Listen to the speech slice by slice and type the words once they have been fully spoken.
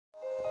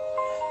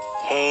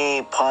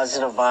Hey,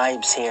 Positive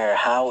Vibes here.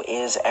 How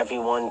is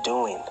everyone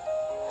doing?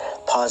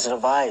 Positive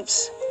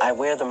Vibes. I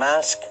wear the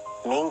mask.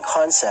 Main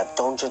concept,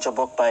 don't judge a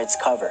book by its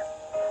cover.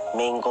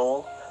 Main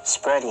goal,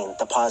 spreading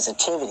the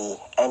positivity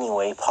any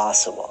way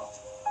possible.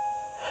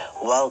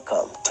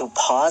 Welcome to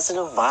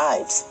Positive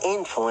Vibes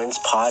Influence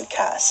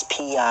Podcast,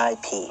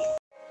 PIP.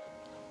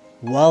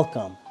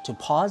 Welcome to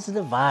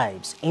Positive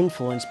Vibes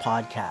Influence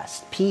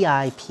Podcast,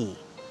 PIP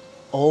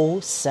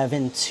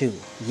 072.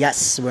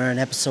 Yes, we're in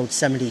episode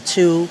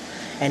 72,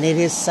 and it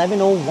is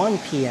 7:01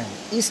 p.m.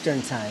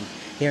 Eastern Time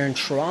here in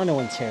Toronto,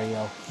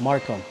 Ontario,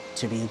 Markham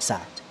to be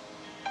exact.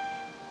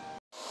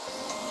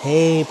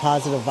 Hey,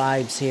 Positive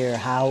Vibes here.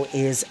 How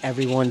is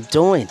everyone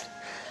doing?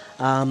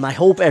 I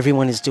hope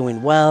everyone is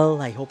doing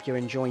well. I hope you're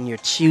enjoying your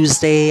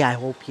Tuesday. I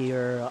hope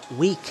your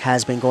week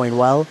has been going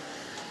well.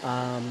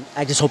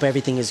 I just hope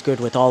everything is good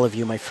with all of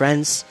you, my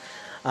friends.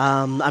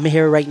 I'm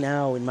here right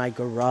now in my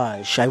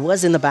garage. I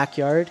was in the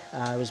backyard.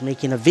 I was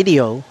making a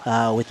video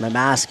with my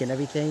mask and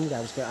everything.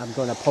 I'm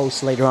going to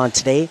post later on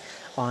today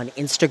on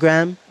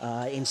Instagram.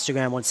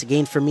 Instagram, once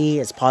again, for me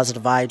is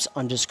Positive Vibes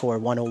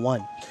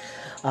 _101.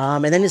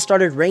 And then it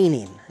started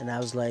raining, and I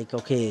was like,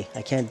 okay,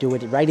 I can't do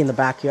it right in the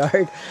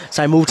backyard.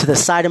 So I moved to the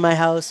side of my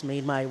house,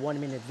 made my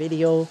 1-minute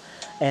video,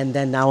 and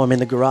then now I'm in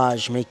the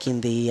garage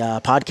making the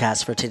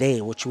podcast for today,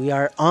 which we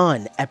are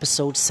on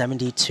episode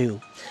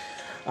 72.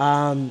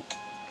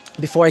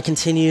 Before I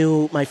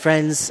continue, my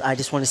friends, I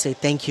just want to say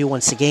thank you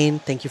once again.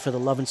 Thank you for the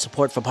love and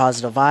support for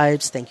Positive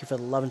Vibes. Thank you for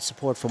the love and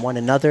support for one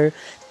another.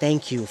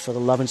 Thank you for the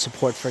love and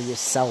support for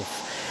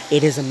yourself.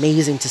 It is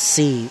amazing to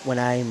see when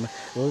I'm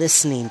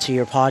listening to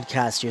your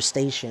podcast, your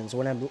stations,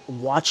 when I'm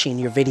watching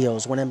your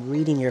videos, when I'm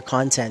reading your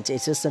content.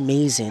 It's just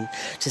amazing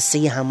to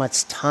see how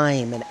much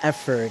time and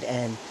effort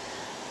and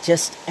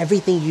just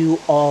everything you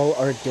all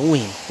are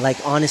doing. Like,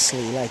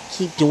 honestly, like,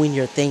 keep doing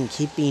your thing,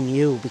 keep being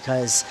you,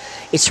 because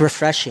it's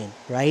refreshing,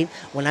 right?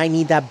 When I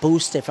need that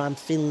boost, if I'm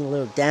feeling a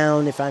little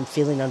down, if I'm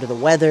feeling under the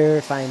weather,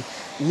 if I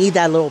need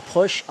that little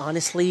push,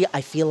 honestly,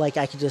 I feel like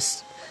I could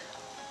just,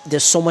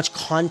 there's so much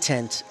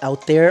content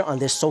out there on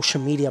these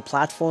social media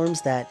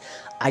platforms that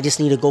I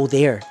just need to go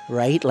there,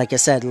 right? Like I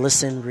said,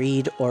 listen,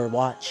 read, or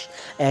watch.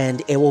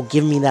 And it will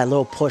give me that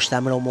little push,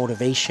 that little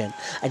motivation.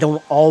 I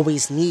don't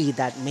always need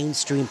that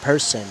mainstream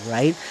person,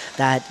 right?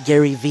 That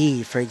Gary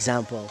Vee, for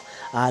example,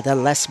 the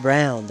Les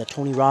Brown, the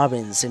Tony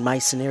Robbins in my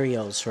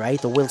scenarios, right?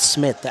 The Will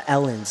Smith, the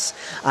Ellens.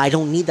 I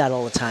don't need that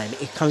all the time.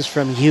 It comes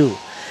from you.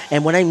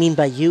 And what I mean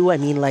by you, I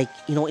mean like,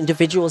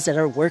 individuals that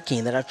are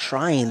working, that are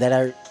trying, that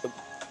are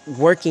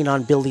working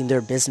on building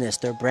their business,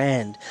 their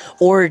brand,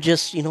 or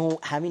just,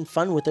 having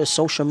fun with their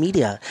social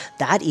media.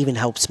 That even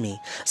helps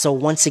me. So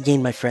once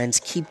again, my friends,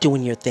 keep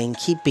doing your thing,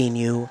 keep being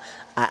you.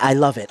 I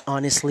love it.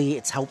 Honestly,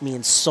 it's helped me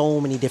in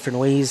so many different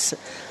ways.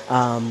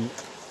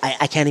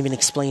 I can't even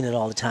explain it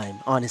all the time,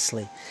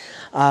 honestly.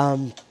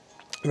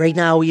 Right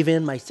now,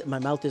 even my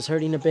mouth is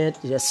hurting a bit.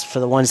 Just for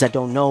the ones that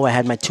don't know, I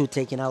had my tooth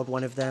taken out,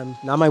 one of them.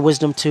 Not my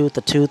wisdom tooth,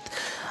 the tooth.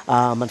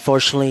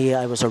 Unfortunately,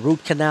 it was a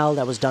root canal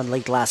that was done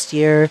late last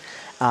year.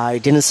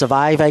 It didn't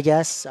survive, I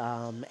guess,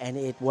 and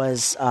it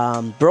was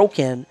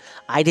broken.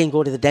 I didn't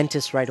go to the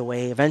dentist right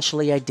away.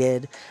 Eventually, I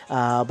did.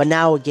 But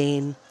now,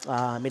 again,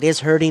 it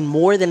is hurting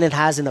more than it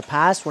has in the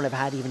past when I've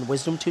had even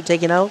wisdom tooth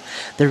taken out.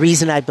 The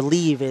reason I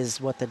believe is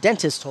what the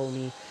dentist told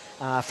me.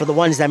 For the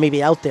ones that may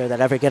be out there that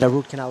ever get a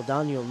root canal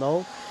done, you'll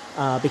know.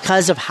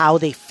 Because of how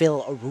they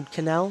fill a root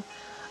canal,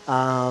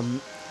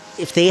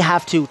 if they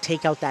have to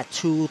take out that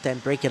tooth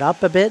and break it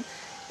up a bit,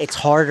 it's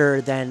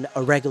harder than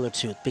a regular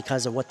tooth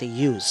because of what they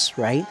use,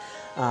 right?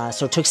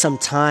 So it took some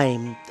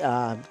time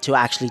to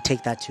actually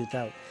take that tooth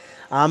out.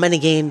 And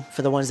again,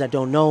 for the ones that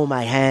don't know,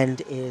 my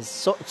hand is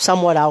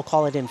somewhat, I'll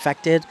call it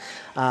infected,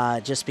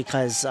 just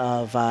because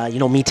of,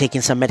 me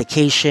taking some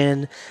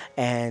medication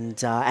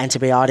and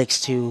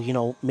antibiotics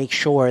to, make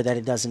sure that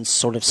it doesn't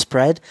sort of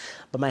spread.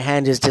 But my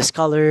hand is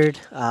discolored.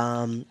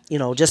 I'm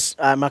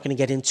not going to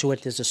get into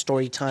it. There's a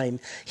story time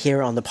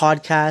here on the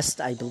podcast.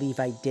 I believe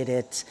I did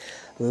it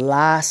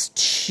last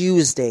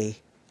Tuesday.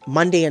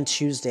 Monday and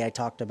Tuesday I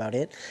talked about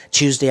it.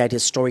 Tuesday I did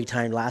story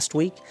time last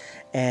week.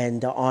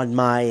 And on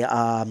my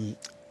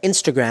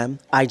Instagram,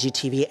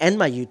 IGTV, and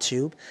my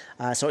YouTube.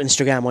 So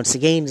Instagram, once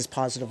again, is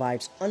Positive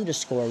Vibes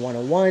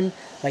 _101.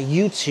 My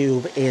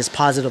YouTube is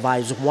Positive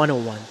Vibes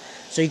 101.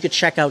 So you could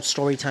check out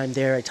story time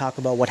there. I talk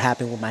about what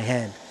happened with my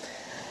hand.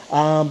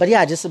 But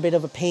yeah, just a bit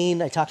of a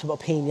pain. I talked about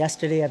pain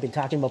yesterday. I've been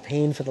talking about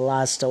pain for the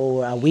last a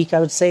week, I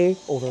would say,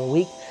 over a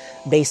week,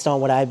 based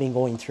on what I've been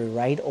going through,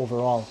 right,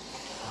 overall.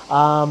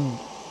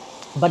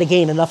 But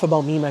again, enough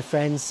about me, my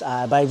friends.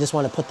 But I just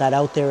want to put that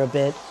out there a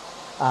bit.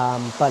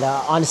 But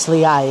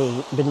honestly,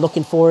 I've been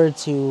looking forward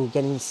to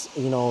getting,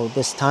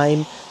 this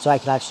time so I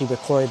could actually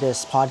record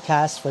this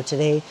podcast for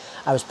today.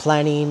 I was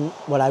planning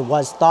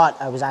thought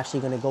I was actually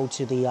going to go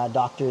to the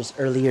doctor's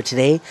earlier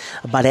today,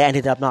 but I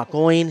ended up not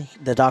going.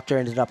 The doctor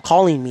ended up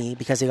calling me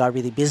because he got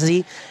really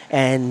busy,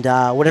 and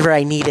whatever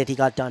I needed, he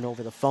got done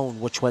over the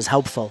phone, which was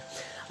helpful.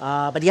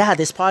 But yeah,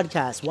 this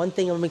podcast, one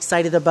thing I'm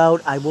excited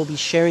about, I will be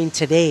sharing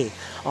today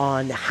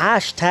on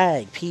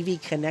hashtag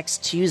PV Connects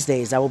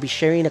Tuesdays. I will be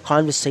sharing a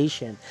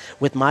conversation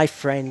with my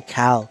friend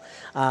Cal.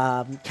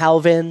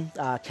 Calvin,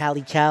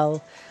 Cali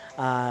Cal.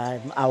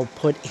 I'll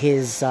put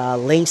his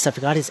links. I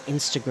forgot his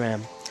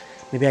Instagram.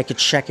 Maybe I could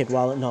check it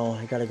while... No,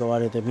 I gotta go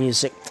out of the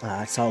music.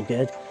 It's all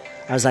good.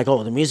 I was like,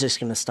 oh, the music's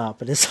going to stop,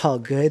 but it's all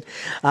good.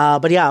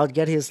 But yeah, I'll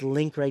get his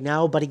link right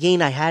now. But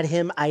again,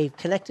 I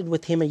connected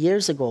with him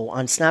years ago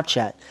on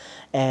Snapchat.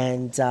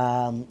 And,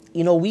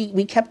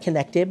 we kept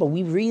connected, but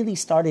we really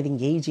started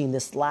engaging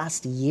this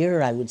last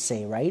year, I would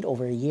say, right?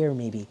 Over a year,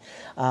 maybe.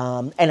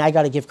 And I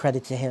got to give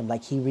credit to him.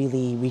 Like, he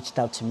really reached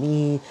out to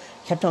me,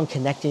 kept on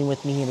connecting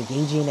with me and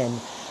engaging.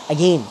 And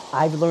again,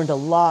 I've learned a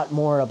lot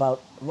more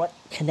about what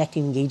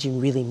connecting,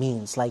 engaging really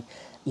means. Like,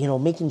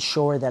 making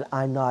sure that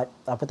I'm not,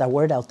 I'll put that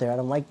word out there. I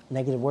don't like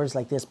negative words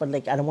like this, but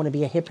I don't want to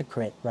be a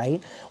hypocrite, right?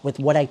 With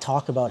what I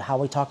talk about,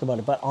 how I talk about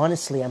it. But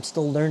honestly, I'm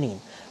still learning,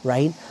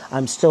 right?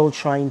 I'm still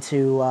trying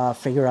to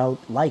figure out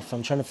life.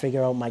 I'm trying to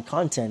figure out my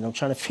content. I'm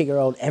trying to figure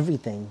out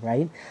everything,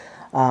 right?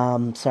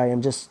 Sorry,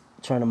 I'm just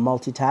trying to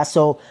multitask.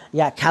 So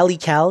yeah, Cali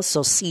Cal,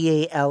 so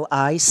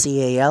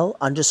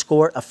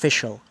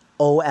CALICAL_official.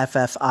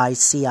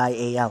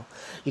 OFFICIAL.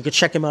 You could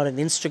check him out on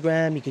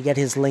Instagram. You could get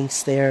his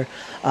links there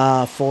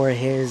for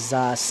his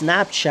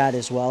Snapchat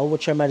as well,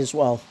 which I might as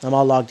well. I'm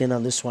all logged in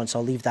on this one, so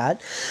I'll leave that.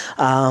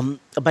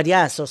 But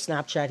yeah, so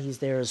Snapchat, he's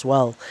there as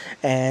well.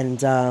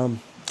 And I'm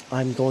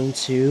going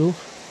to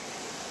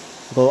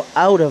go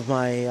out of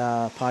my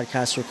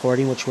podcast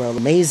recording, which were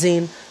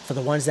amazing. For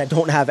the ones that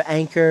don't have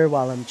Anchor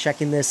while I'm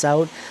checking this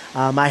out,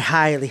 I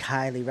highly,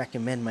 highly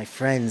recommend, my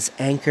friends,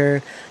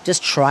 Anchor.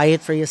 Just try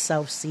it for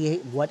yourself. See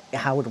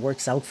how it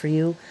works out for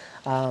you.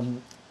 For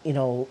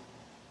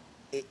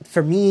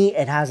me,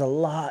 it has a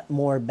lot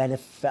more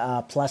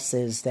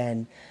pluses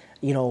than,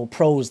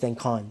 pros than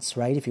cons,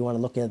 right? If you want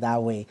to look at it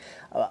that way.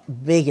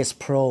 Biggest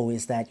pro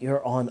is that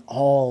you're on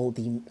all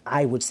the,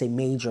 I would say,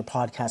 major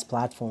podcast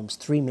platforms.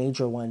 3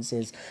 major ones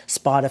is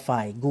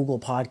Spotify, Google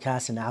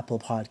Podcasts, and Apple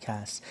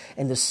Podcasts.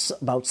 And there's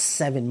about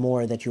 7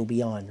 more that you'll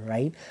be on,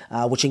 right?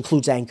 Which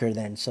includes Anchor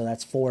then. So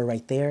that's 4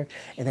 right there.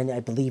 And then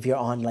I believe you're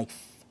on like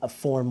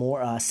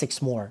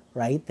 6 more,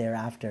 right?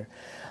 Thereafter.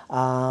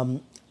 I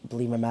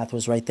believe my math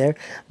was right there.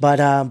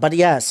 But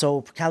yeah,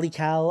 so Cali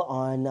Cal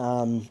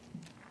on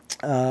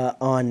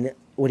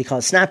what do you call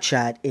it?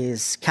 Snapchat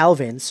is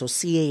Calvin, so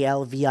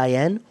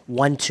CALVIN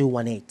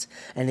 1218,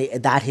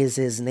 and that is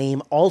his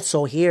name.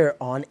 Also here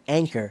on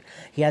Anchor,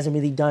 he hasn't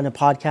really done a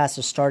podcast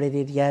or started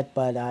it yet,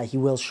 but he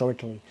will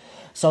shortly.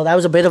 So that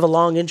was a bit of a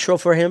long intro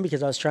for him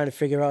because I was trying to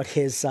figure out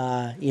his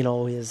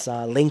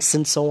links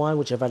and so on,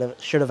 which I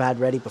should have had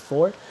ready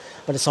before.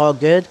 But it's all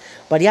good.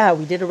 But yeah,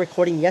 we did a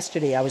recording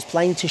yesterday. I was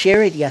planning to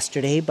share it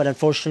yesterday, but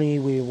unfortunately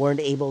we weren't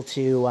able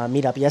to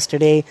meet up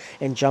yesterday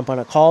and jump on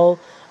a call.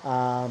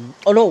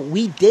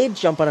 We did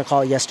jump on a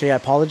call yesterday. I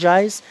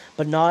apologize,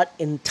 but not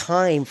in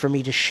time for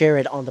me to share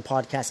it on the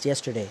podcast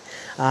yesterday,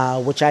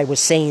 which I was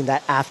saying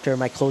that after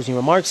my closing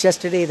remarks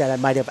yesterday that I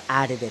might have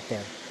added it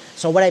there.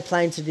 So what I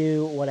plan to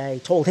do, what I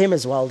told him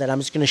as well, that I'm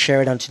just going to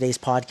share it on today's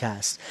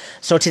podcast.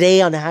 So today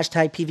on the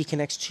hashtag PV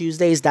Connects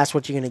Tuesdays, that's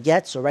what you're going to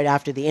get. So right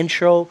after the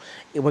intro,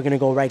 we're going to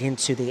go right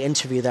into the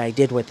interview that I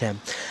did with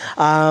him.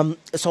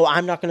 So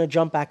I'm not going to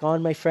jump back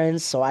on, my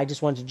friends. So I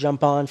just wanted to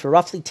jump on for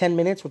roughly 10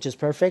 minutes, which is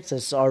perfect.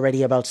 It's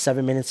already about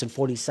 7 minutes and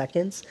 40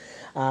 seconds.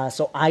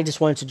 So I just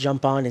wanted to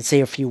jump on and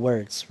say a few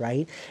words,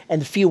 right?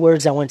 And the few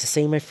words I want to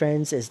say, my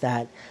friends, is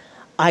that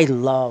I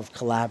love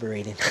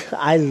collaborating.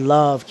 I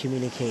love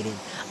communicating.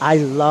 I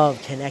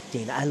love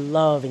connecting. I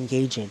love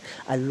engaging.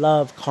 I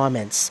love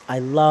comments. I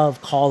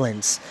love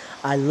call-ins.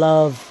 I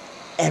love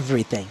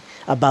everything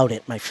about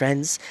it, my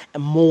friends,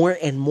 and more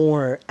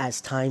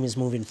as time is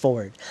moving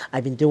forward.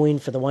 I've been doing,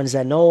 for the ones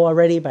that know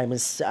already,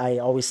 but I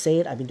always say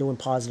it, I've been doing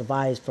Positive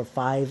Vibes for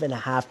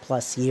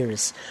 5.5+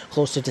 years,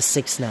 closer to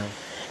 6 now.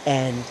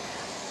 And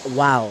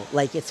wow,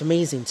 it's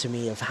amazing to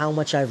me of how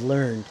much I've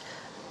learned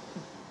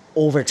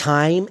over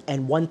time,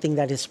 and one thing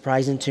that is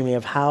surprising to me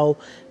of how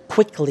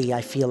quickly I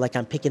feel like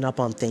I'm picking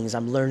up on things,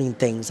 I'm learning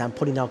things, I'm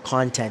putting out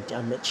content,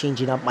 I'm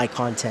changing up my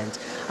content,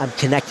 I'm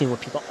connecting with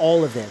people,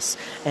 all of this.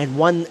 And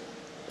one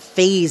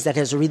phase that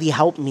has really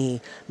helped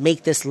me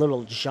make this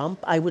little jump,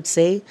 I would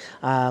say,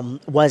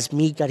 was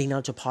me getting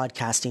onto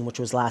podcasting, which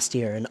was last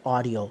year, and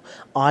audio.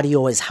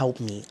 Audio has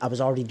helped me. I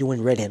was already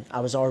doing written.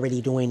 I was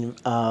already doing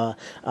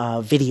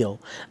video.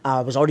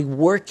 I was already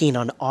working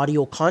on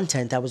audio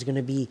content that was going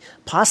to be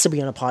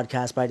possibly on a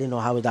podcast, but I didn't know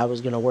how that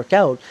was going to work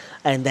out.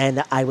 And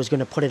then I was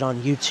going to put it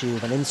on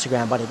YouTube and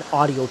Instagram, but in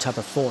audio type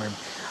of form.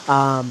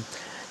 And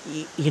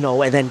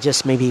then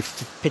just maybe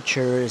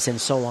pictures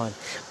and so on.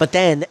 But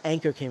then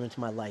Anchor came into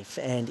my life,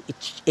 and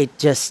it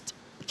just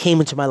came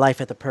into my life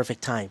at the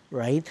perfect time,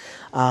 right?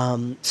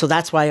 So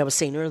that's why I was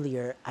saying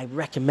earlier, I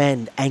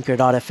recommend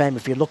Anchor.fm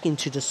if you're looking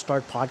to just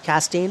start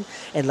podcasting.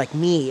 And like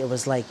me, it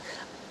was like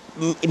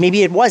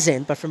maybe it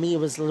wasn't, but for me it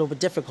was a little bit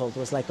difficult. It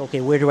was like,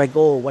 okay, where do I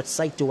go? What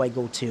site do I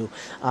go to?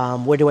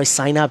 Where do I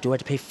sign up? Do I have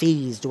to pay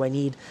fees? Do I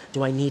need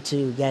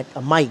to get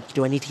a mic?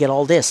 Do I need to get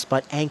all this?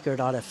 But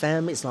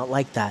Anchor.fm is not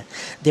like that.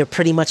 They're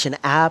pretty much an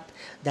app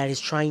that is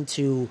trying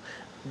to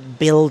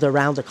build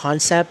around the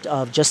concept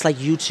of, just like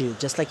YouTube,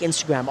 just like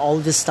Instagram, all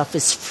of this stuff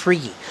is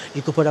free.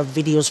 You could put up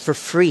videos for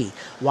free.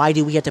 Why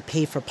do we have to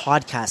pay for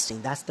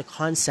podcasting? That's the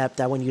concept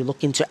that when you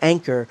look into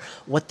Anchor,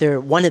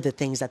 one of the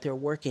things that they're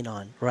working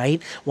on, right?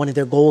 One of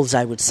their goals,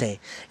 I would say,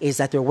 is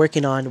that they're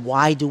working on,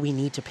 why do we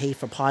need to pay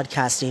for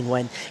podcasting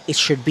when it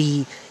should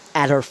be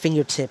at our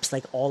fingertips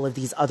like all of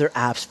these other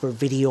apps for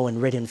video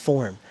and written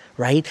form,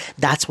 right?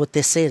 That's what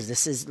this is.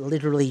 This is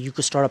literally, you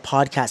could start a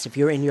podcast. If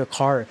you're in your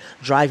car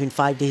driving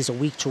 5 days a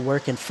week to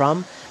work and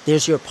from,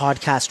 there's your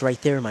podcast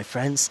right there, my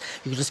friends.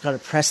 You just got to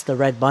press the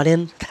red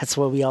button. That's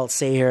what we all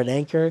say here at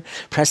Anchor.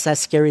 Press that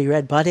scary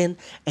red button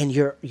and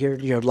you're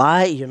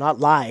live. You're not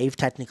live.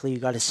 Technically, you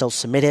got to still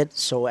submit it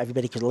so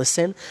everybody can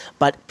listen.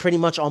 But pretty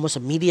much almost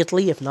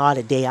immediately, if not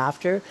a day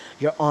after,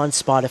 you're on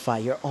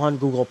Spotify. You're on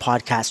Google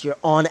Podcasts. You're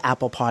on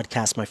Apple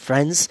Podcasts, my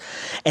friends.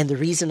 And the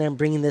reason I'm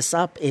bringing this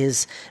up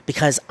is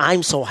because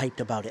I'm so hyped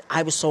about it.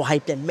 I was so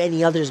hyped and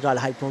many others got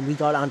hyped when we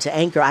got onto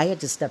Anchor. I had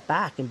to step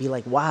back and be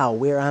like, wow,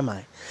 where am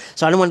I?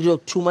 So I don't want to go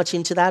too much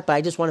into that, but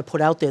I just want to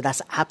put out there,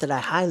 that's an app that I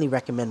highly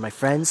recommend, my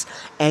friends,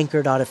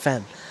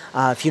 Anchor.fm.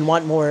 If you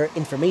want more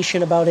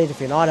information about it, if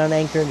you're not on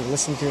Anchor and you're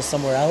listening to this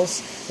somewhere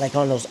else, like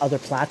on those other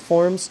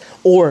platforms,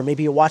 or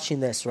maybe you're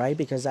watching this, right?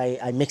 Because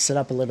I mix it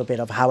up a little bit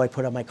of how I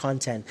put out my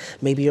content.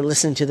 Maybe you're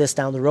listening to this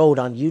down the road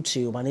on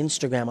YouTube, on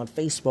Instagram, on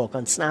Facebook,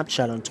 on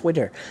Snapchat, on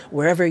Twitter,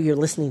 wherever you're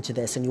listening to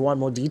this and you want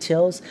more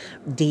details,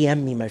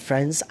 DM me, my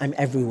friends. I'm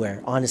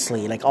everywhere,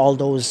 honestly. Like all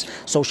those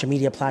social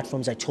media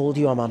platforms I told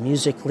you, I'm on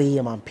Musical.ly,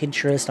 I'm on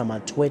Pinterest, I'm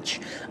on Twitch.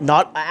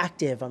 Not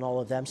active on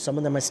all of them. Some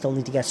of them I still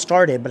need to get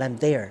started, but I'm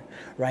there,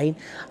 right?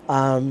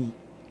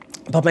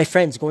 But my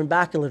friends, going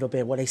back a little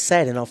bit, what I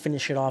said, and I'll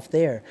finish it off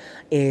there,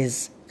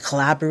 is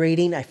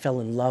collaborating. I fell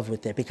in love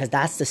with it because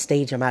that's the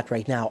stage I'm at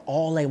right now.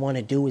 All I want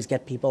to do is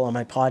get people on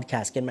my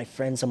podcast, get my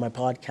friends on my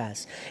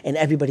podcast, and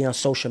everybody on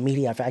social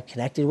media. If I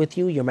connected with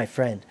you, you're my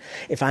friend.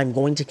 If I'm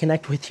going to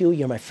connect with you,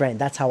 you're my friend.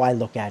 That's how I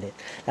look at it.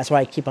 That's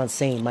why I keep on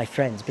saying my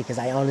friends, because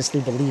I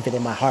honestly believe it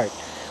in my heart,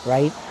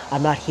 right?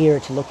 I'm not here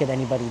to look at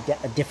anybody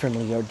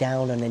differently or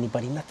down on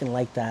anybody, nothing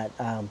like that.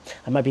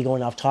 I might be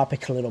going off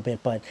topic a little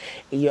bit, but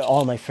you're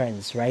all my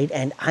friends, right?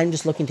 And I'm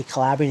just looking to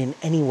collaborate in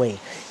any way.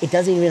 It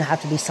doesn't even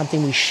have to be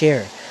something we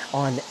share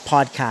on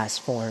podcast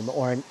form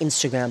or on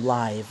Instagram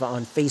Live,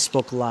 on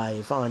Facebook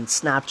Live, on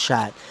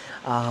Snapchat,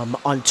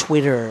 on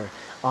Twitter,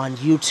 on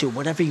YouTube,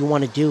 whatever you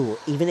want to do.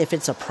 Even if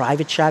it's a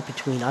private chat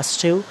between us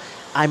two,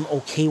 I'm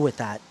okay with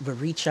that. But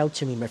reach out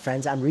to me, my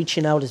friends. I'm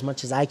reaching out as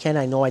much as I can.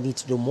 I know I need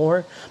to do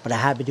more, but I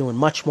have been doing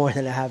much more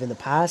than I have in the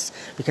past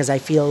because I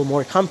feel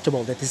more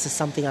comfortable that this is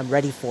something I'm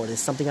ready for. This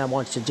is something I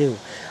want to do.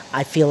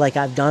 I feel like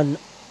I've done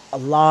a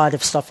lot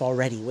of stuff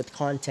already with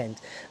content,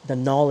 the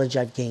knowledge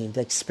I've gained,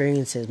 the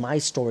experiences, my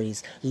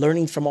stories,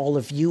 learning from all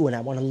of you, and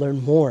I want to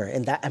learn more.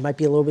 And that I might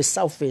be a little bit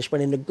selfish,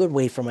 but in a good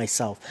way for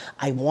myself.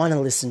 I want to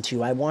listen to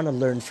you. I want to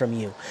learn from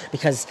you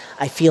because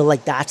I feel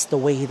like that's the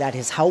way that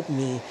has helped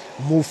me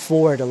move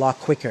forward a lot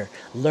quicker,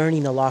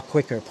 learning a lot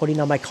quicker, putting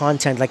out my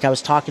content like I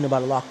was talking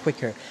about a lot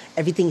quicker.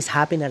 Everything's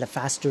happening at a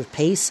faster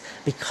pace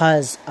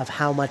because of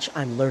how much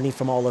I'm learning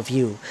from all of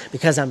you,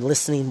 because I'm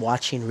listening,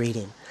 watching,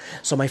 reading.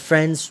 So my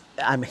friends,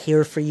 I'm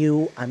here for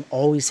you. I'm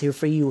always here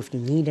for you. If you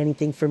need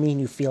anything from me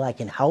and you feel I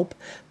can help,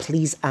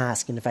 please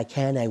ask. And if I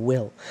can, I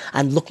will.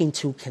 I'm looking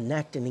to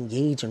connect and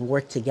engage and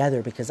work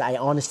together because I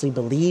honestly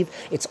believe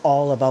it's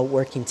all about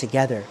working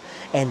together.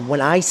 And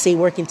when I say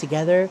working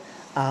together,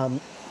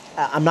 I'm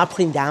not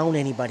putting down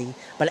anybody,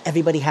 but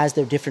everybody has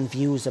their different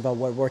views about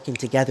what working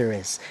together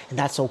is. And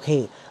that's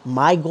okay.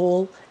 My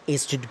goal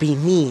is to be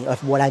me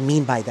of what I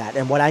mean by that.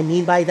 And what I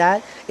mean by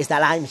that is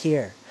that I'm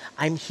here.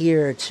 I'm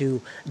here to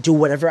do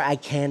whatever I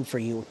can for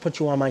you, put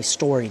you on my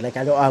story. Like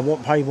I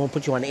probably won't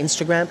put you on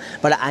Instagram,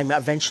 but I'm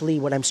eventually,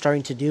 what I'm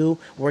starting to do,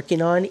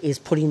 working on, is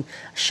putting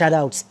shout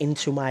outs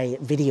into my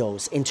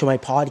videos, into my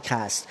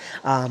podcast,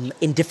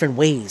 in different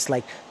ways,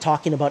 like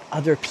talking about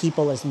other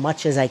people as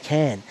much as I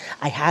can.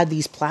 I had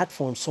these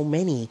platforms, so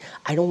many.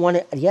 I don't want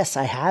to, yes,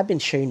 I have been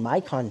sharing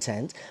my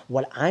content,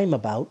 what I'm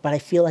about, but I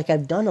feel like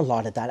I've done a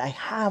lot of that. I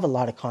have a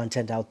lot of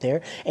content out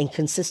there, and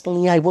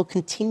consistently I will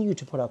continue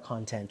to put out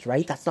content,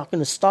 right? That's not going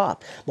to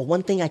stop. But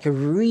one thing I could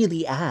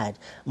really add,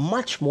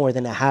 much more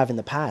than I have in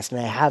the past, and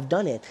I have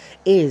done it,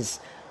 is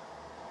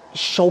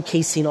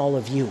showcasing all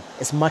of you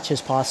as much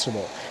as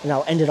possible. And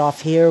I'll end it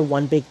off here.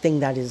 One big thing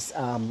that is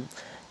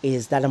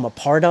that I'm a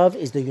part of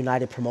is the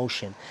United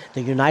Promotion.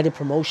 The United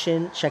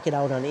Promotion, check it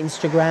out on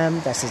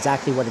Instagram. That's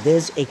exactly what it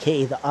is,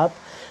 aka The Up.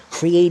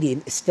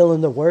 creating is still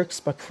in the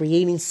works, but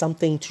creating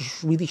something to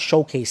really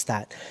showcase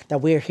that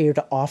we're here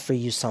to offer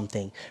you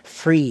something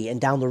free, and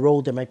down the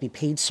road there might be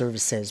paid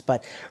services,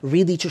 but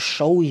really to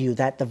show you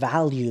that the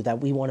value that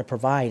we want to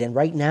provide. And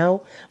right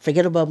now,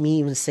 forget about me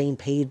even saying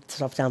paid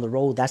stuff down the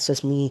road. That's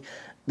just me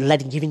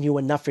giving you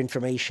enough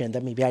information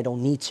that maybe I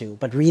don't need to.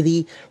 But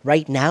really,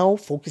 right now,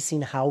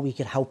 focusing how we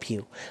can help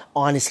you.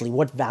 Honestly,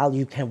 what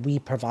value can we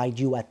provide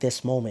you at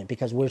this moment?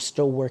 Because we're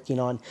still working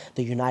on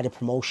the United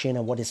promotion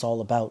and what it's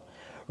all about.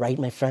 Right,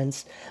 my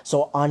friends?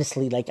 So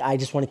honestly, like, I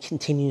just want to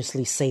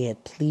continuously say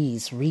it.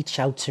 Please reach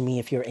out to me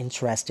if you're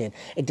interested.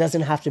 It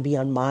doesn't have to be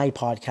on my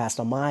podcast,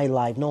 on my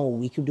live. No,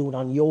 we could do it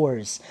on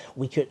yours.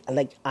 We could,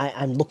 like,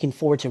 I'm looking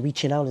forward to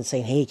reaching out and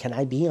saying, hey, can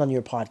I be on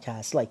your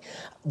podcast? Like,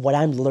 what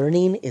I'm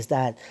learning is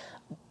that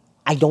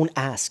I don't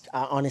ask.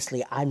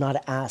 Honestly, I'm not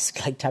an ask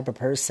like type of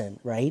person,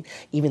 right?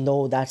 Even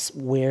though that's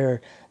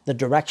where the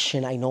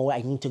direction I know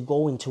I need to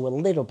go into a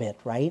little bit,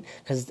 right?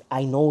 Because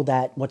I know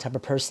that what type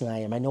of person I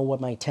am. I know what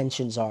my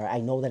intentions are. I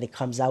know that it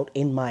comes out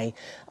in my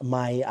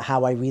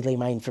how I relay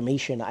my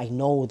information. I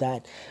know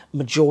that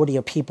majority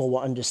of people will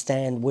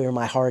understand where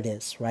my heart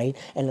is, right?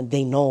 And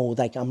they know,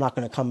 like, I'm not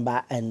going to come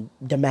back and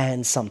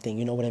demand something,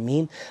 you know what I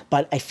mean?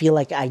 But I feel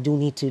like I do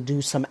need to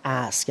do some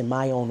ask in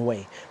my own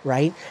way,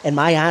 right? And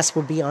my ask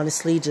would be,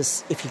 honestly,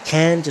 just, if you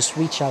can, just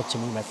reach out to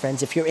me, my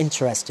friends, if you're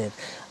interested.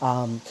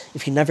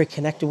 If you never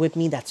connected with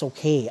me, that's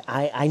okay.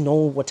 I know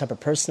what type of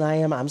person I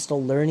am. I'm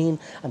still learning.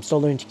 I'm still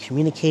learning to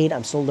communicate.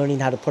 I'm still learning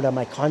how to put out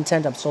my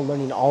content. I'm still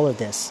learning all of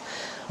this.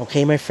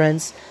 Okay, my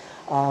friends?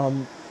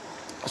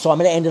 So I'm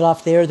going to end it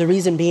off there. The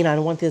reason being, I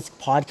don't want this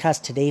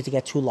podcast today to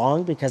get too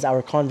long, because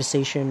our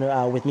conversation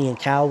with me and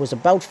Cal was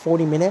about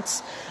 40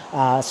 minutes.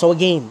 So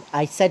again,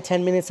 I said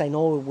 10 minutes. I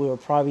know we were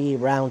probably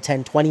around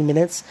 10, 20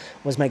 minutes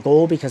was my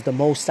goal, because the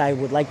most I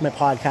would like my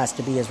podcast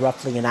to be is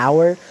roughly an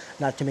hour,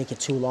 not to make it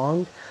too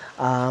long.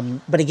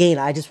 But again,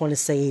 I just want to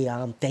say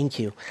thank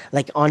you.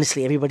 Like,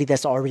 honestly, everybody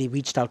that's already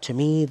reached out to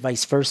me,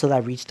 vice versa, that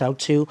I've reached out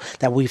to,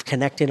 that we've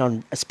connected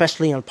on,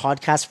 especially on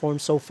podcast form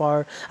so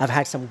far. I've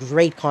had some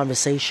great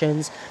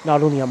conversations,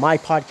 not only on my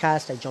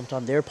podcast, I jumped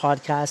on their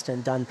podcast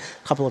and done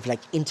a couple of, like,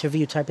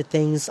 interview type of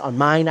things. On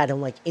mine, I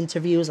don't like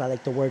interviews. I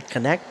like the word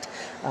connect.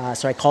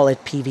 So I call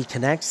it PV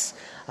Connects.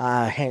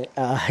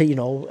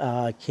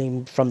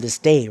 Came from this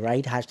day,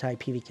 right? Hashtag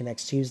PV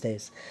Connects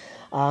Tuesdays.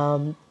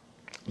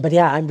 But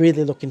yeah, I'm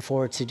really looking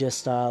forward to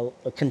just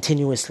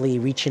continuously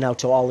reaching out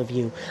to all of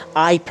you.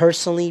 I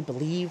personally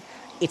believe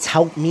it's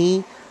helped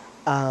me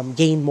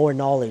gain more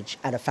knowledge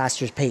at a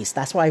faster pace.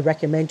 That's why I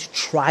recommend to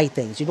try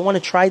things. You don't want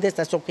to try this,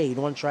 that's okay. You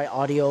don't want to try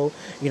audio,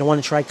 you don't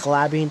want to try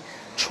collabing.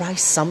 Try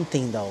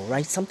something though,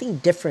 right? Something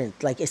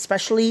different. Like,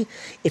 especially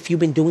if you've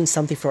been doing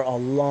something for a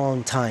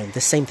long time.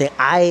 The same thing.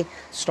 I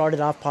started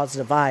off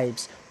Positive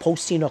Vibes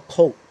posting a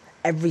quote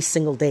every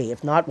single day.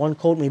 If not one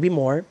quote, maybe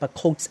more, but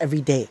quotes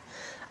every day.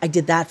 I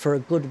did that for a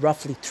good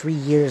roughly 3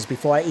 years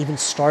before I even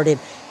started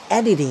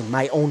editing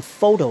my own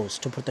photos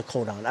to put the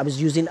quote on. I was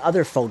using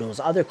other photos,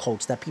 other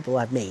quotes that people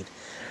have made,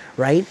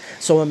 right?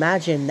 So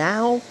imagine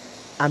now,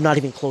 I'm not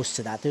even close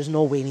to that. There's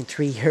no waiting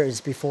 3 years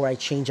before I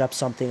change up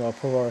something or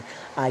before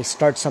I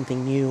start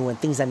something new and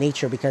things of that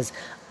nature, because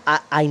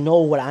I know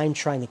what I'm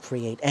trying to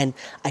create, and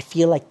I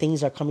feel like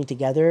things are coming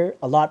together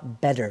a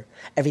lot better.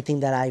 Everything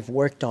that I've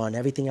worked on,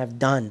 everything I've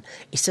done,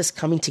 it's just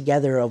coming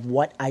together of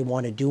what I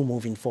want to do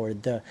moving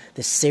forward. The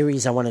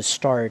series I want to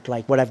start,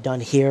 like what I've done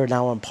here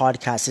now on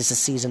podcast. This is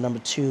season number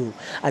 2.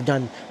 I've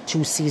done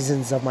 2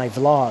 seasons of my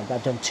vlog.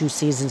 I've done 2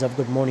 seasons of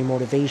Good Morning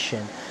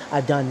Motivation.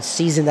 I've done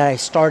season that I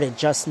started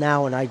just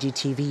now on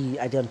IGTV.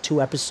 I've done 2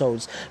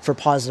 episodes for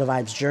Positive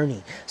Vibes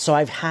Journey. So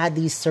I've had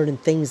these certain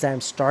things that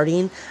I'm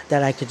starting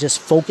that I could just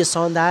focus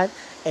on that,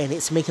 and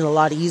it's making it a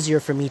lot easier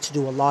for me to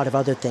do a lot of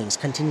other things.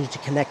 Continue to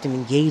connect and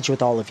engage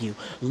with all of you.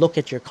 Look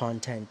at your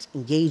content,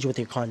 engage with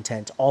your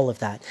content, all of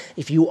that.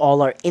 If you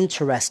all are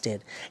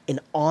interested in,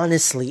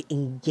 honestly,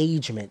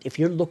 engagement, if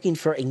you're looking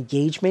for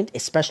engagement,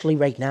 especially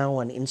right now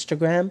on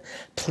Instagram,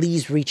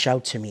 please reach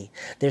out to me.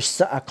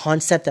 There's a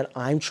concept that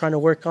I'm trying to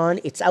work on.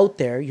 It's out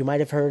there. You might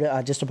have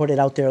heard, just to put it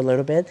out there a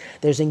little bit,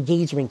 there's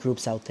engagement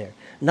groups out there.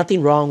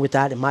 Nothing wrong with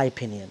that, in my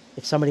opinion.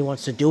 If somebody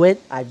wants to do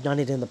it, I've done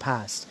it in the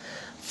past.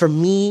 For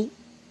me,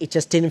 it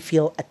just didn't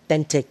feel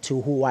authentic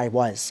to who I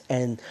was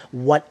and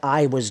what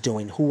I was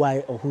doing,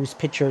 whose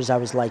pictures I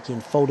was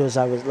liking, photos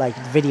I was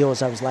liking,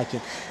 videos I was liking,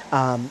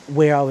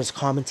 where I was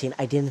commenting.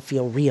 I didn't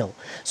feel real.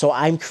 So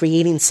I'm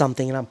creating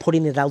something and I'm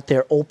putting it out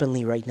there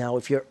openly right now.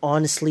 If you're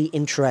honestly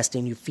interested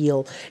and you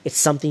feel it's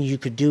something you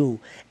could do,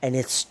 and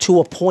it's to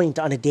a point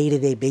on a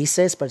day-to-day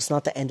basis, but it's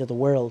not the end of the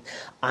world,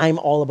 I'm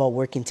all about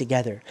working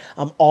together.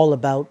 I'm all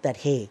about that,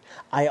 hey,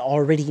 I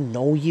already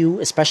know you,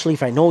 especially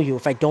if I know you.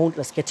 If I don't,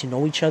 let's get to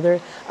know each other.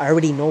 I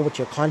already know what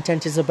your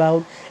content is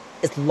about.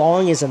 As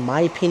long as, in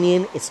my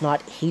opinion, it's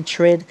not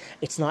hatred,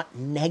 it's not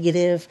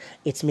negative,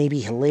 it's maybe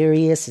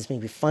hilarious, it's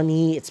maybe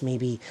funny, it's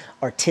maybe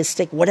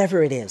artistic,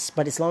 whatever it is.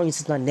 But as long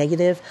as it's not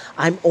negative,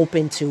 I'm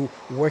open to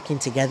working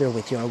together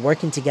with you. And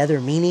working together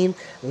meaning,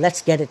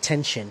 let's get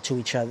attention to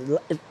each other.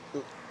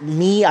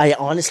 me, I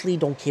honestly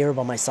don't care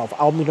about myself.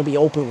 I'm going to be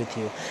open with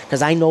you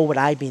because I know what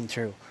I've been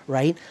through,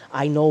 right?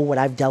 I know what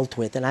I've dealt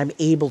with, and I'm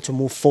able to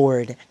move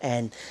forward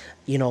and,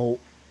 you know,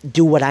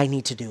 do what I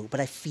need to do. But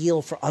I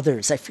feel for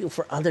others. I feel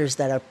for others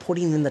that are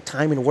putting in the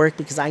time and work,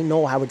 because I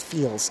know how it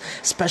feels,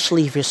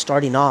 especially if you're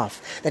starting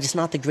off. That it's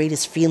not the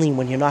greatest feeling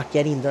when you're not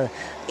getting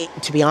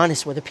to be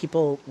honest, whether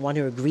people want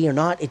to agree or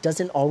not, it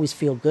doesn't always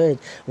feel good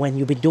when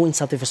you've been doing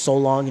something for so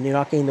long and you're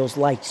not getting those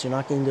likes, you're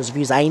not getting those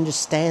views. I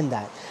understand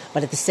that.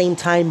 But at the same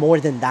time, more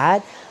than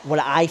that, what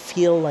I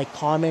feel like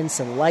comments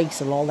and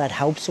likes and all that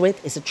helps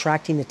with is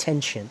attracting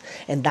attention.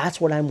 And that's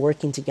what I'm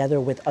working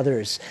together with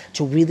others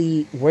to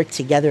really work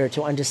together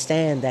to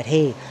understand that,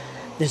 hey,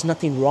 there's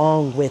nothing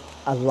wrong with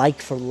a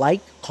like for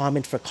like,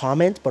 comment for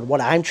comment. But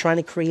what I'm trying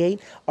to create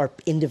are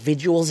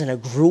individuals in a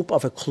group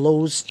of a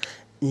closed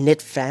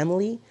knit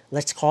family,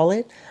 let's call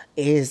it,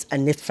 is a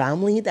knit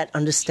family that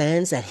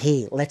understands that,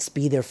 hey, let's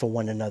be there for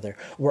one another.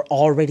 We're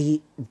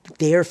already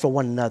there for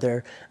one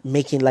another,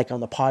 making, like on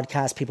the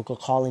podcast, people could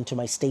call into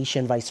my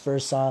station, vice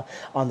versa.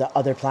 On the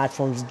other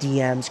platforms,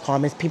 DMs,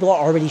 comments, people are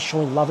already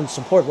showing love and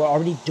support. We're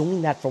already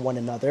doing that for one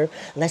another.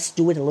 Let's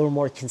do it a little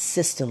more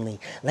consistently.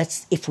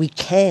 If we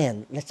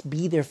can, let's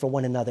be there for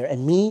one another.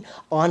 And me,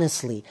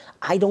 honestly,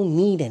 I don't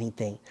need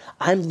anything.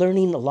 I'm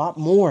learning a lot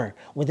more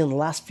within the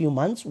last few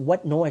months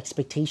what no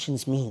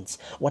expectations means,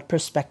 what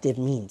perspective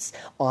means.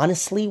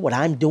 Honestly, what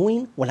I'm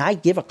doing, when I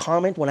give a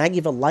comment, when I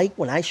give a like,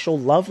 when I show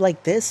love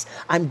like this,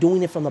 I'm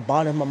doing it from the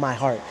bottom of my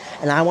heart.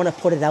 And I want to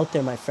put it out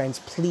there, my friends,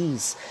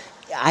 please.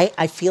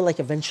 I feel like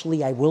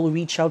eventually I will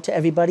reach out to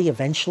everybody,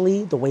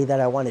 eventually, the way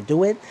that I want to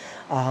do it,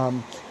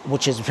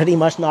 which is pretty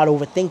much not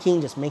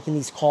overthinking, just making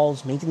these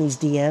calls, making these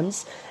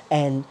DMs.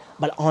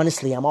 But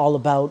honestly, I'm all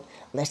about,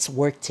 let's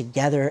work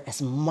together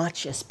as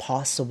much as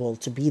possible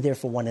to be there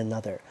for one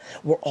another.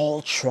 We're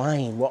all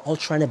trying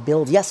to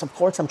build. Yes, of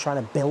course, I'm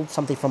trying to build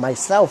something for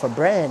myself, a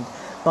brand.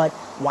 But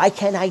why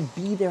can't I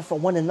be there for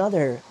one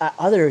another,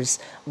 others,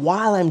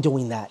 while I'm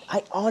doing that?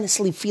 I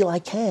honestly feel I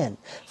can.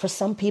 For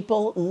some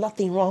people,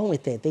 nothing wrong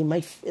with it. They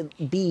might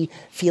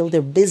feel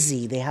they're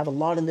busy. They have a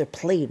lot on their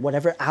plate,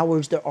 whatever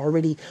hours they're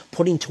already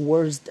putting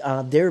towards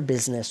their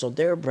business or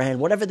their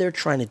brand, whatever they're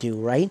trying to do,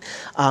 right?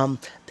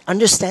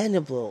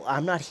 Understandable.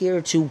 I'm not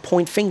here to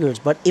point fingers,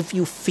 but if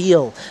you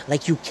feel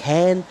like you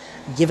can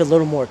give a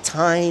little more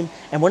time,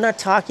 and we're not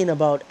talking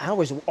about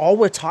hours, all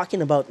we're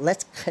talking about,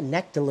 let's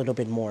connect a little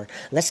bit more.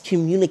 Let's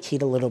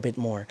communicate a little bit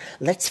more.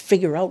 Let's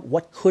figure out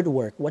what could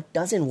work, what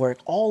doesn't work,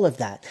 all of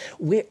that.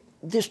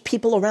 There's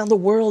people around the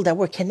world that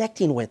we're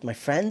connecting with, my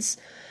friends.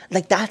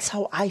 Like, that's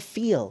how I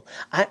feel.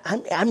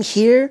 I'm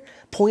here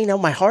pouring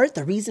out my heart.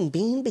 The reason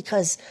being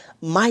because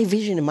my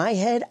vision in my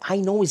head, I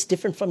know is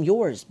different from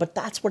yours. But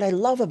that's what I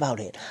love about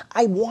it.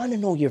 I want to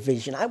know your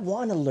vision. I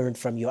want to learn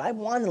from you. I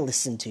want to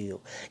listen to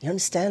you. You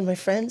understand, my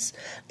friends?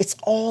 It's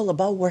all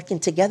about working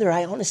together.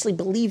 I honestly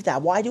believe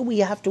that. Why do we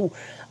have to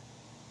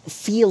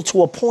feel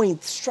to a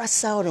point,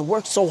 stress out and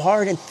work so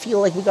hard and feel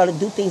like we got to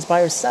do things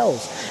by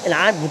ourselves? And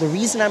the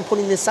reason I'm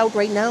putting this out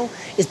right now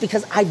is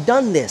because I've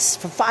done this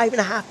for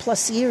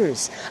 5.5+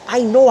 years.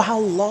 I know how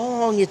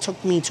long it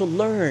took me to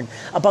learn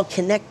about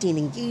connecting,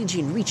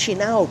 engaging,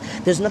 reaching out.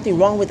 There's nothing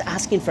wrong with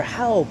asking for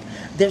help.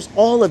 There's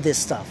all of this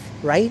stuff,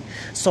 right?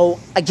 So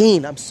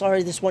again, I'm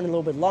sorry this went a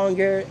little bit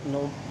longer.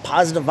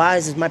 Positive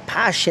vibes is my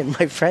passion,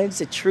 my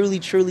friends. It truly,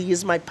 truly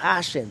is my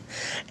passion.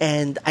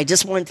 And I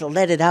just wanted to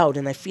let it out.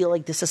 And I feel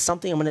like this is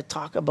something I'm going to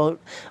talk about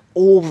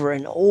over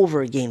and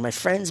over again, my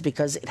friends,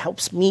 because it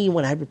helps me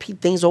when I repeat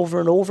things over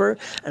and over.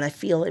 And I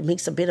feel it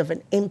makes a bit of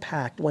an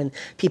impact when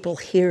people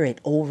hear it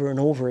over and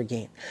over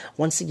again.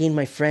 Once again,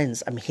 my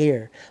friends, I'm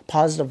here.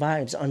 Positive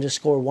Vibes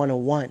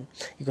 _101.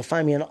 You can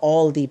find me on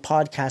all the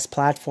podcast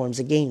platforms.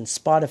 Again,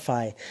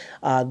 Spotify,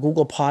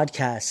 Google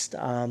Podcast,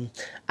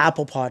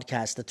 Apple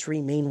Podcast, the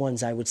three main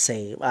ones, I would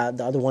say.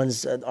 The other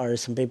ones are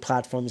some big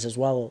platforms as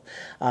well,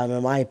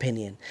 in my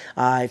opinion.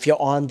 If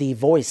you're on the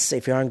Voice,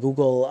 if you're on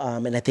Google,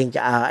 and I think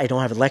I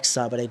don't have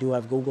Alexa, but I do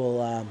have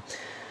Google.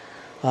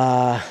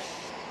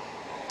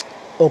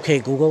 Okay,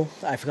 Google.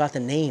 I forgot the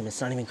name.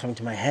 It's not even coming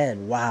to my head.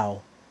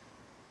 Wow.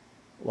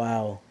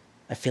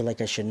 I feel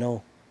like I should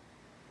know.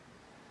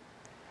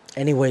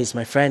 Anyways,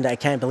 my friend, I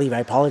can't believe, I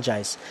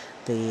apologize.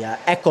 The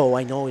Echo,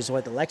 I know, is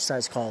what Alexa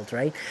is called,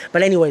 right?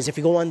 But anyways, if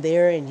you go on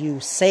there and you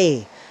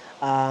say,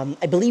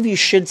 I believe you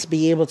should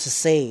be able to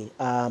say,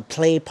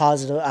 play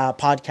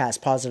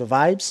podcast Positive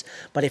Vibes.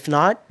 But if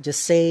not,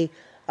 just say,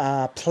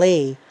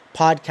 play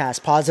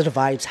podcast Positive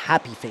Vibes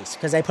Happy Face,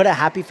 because I put a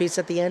happy face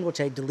at the end,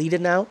 which I deleted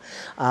now.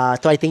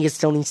 So I think it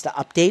still needs to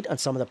update on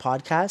some of the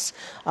podcasts.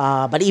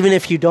 But even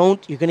if you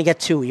don't, you're going to get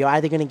two. You're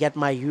either going to get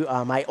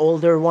my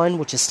older one,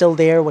 which is still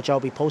there, which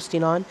I'll be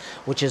posting on,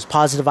 which is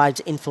Positive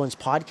Vibes Influence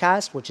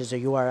Podcast, which is a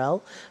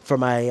URL for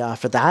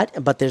for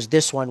that. But there's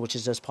this one, which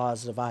is just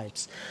Positive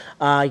Vibes.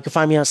 You can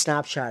find me on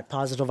Snapchat,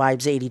 Positive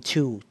Vibes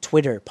 82,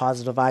 Twitter,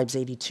 Positive Vibes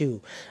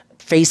 82.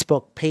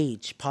 Facebook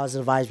page,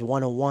 Positive Vibes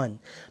 101,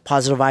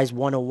 Positive Vibes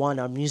 101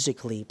 on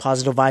Musical.ly,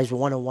 Positive Vibes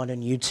 101 on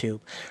YouTube.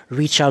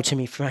 Reach out to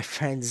me, my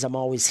friends. I'm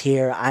always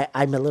here.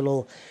 I'm a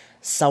little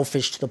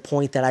selfish to the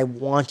point that I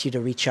want you to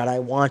reach out. I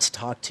want to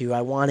talk to you.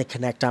 I want to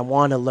connect. I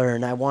want to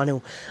learn. I want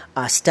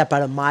to step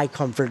out of my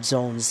comfort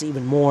zones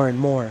even more and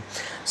more.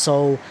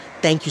 So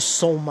thank you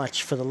so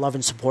much for the love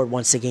and support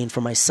once again for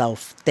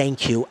myself.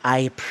 Thank you. I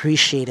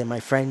appreciate it, my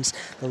friends.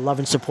 The love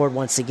and support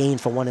once again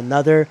for one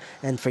another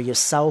and for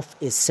yourself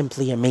is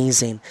simply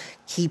amazing.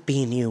 Keep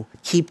being you.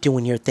 Keep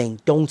doing your thing.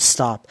 Don't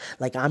stop.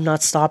 Like, I'm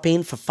not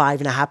stopping for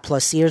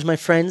 5.5+ years, my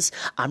friends.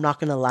 I'm not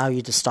going to allow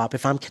you to stop.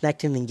 If I'm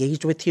connected and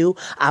engaged with you,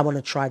 I want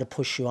to try to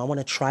push you. I want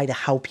to try to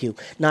help you.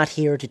 Not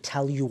here to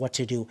tell you what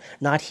to do.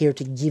 Not here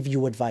to give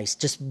you advice.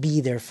 Just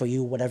be there for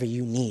you, whatever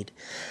you need.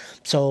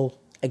 So,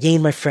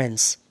 again, my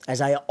friends, as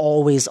I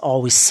always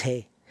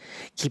say,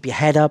 keep your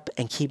head up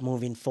and keep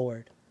moving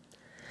forward.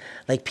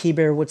 Like P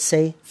Bear would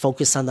say,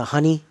 focus on the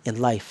honey in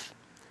life.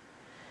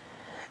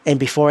 And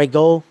before I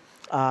go,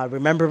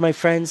 remember, my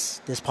friends,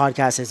 this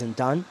podcast isn't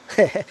done.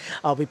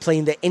 I'll be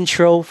playing the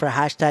intro for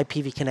hashtag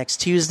PV Connects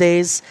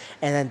Tuesdays.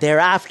 And then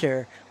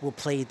thereafter, we'll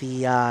play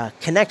the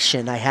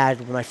connection I had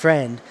with my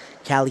friend,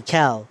 Cali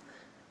Cal,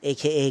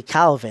 a.k.a.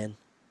 Calvin.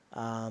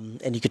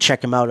 And you can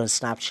check him out on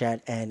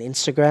Snapchat and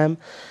Instagram.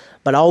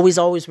 But always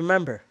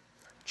remember,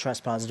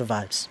 trust positive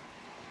vibes.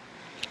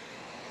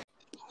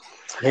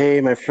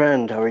 Hey, my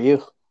friend, how are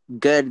you?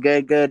 Good.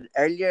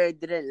 Earlier it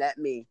didn't let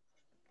me.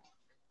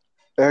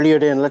 Earlier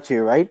didn't let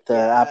you, right? The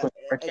app Yeah, was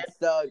working. it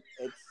sucked.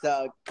 It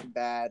sucked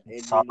bad.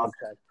 It It's all really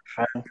good,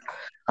 sucked. friend.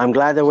 I'm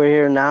glad that we're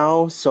here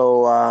now.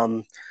 So,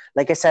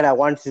 like I said, I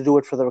wanted to do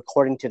it for the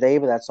recording today,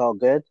 but that's all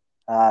good.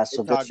 So It's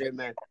all this, good,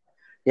 man.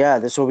 yeah,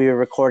 this will be a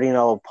recording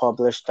I'll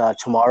publish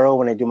tomorrow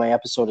when I do my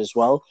episode as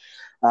well.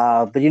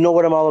 But you know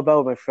what I'm all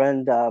about, my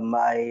friend.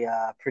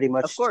 I pretty Of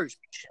much course.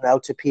 just reaching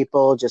out to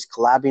people, just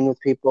collabing with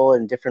people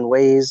in different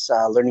ways,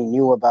 learning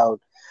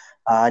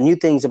new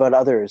things about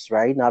others,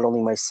 right? Not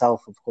only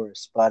myself, of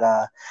course.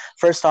 But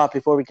first off,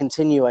 before we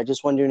continue, I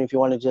just wondering if you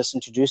want to just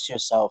introduce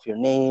yourself, your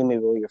name,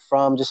 maybe where you're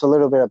from, just a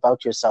little bit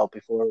about yourself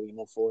before we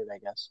move forward, I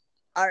guess.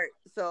 All right.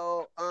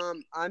 So,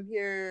 I'm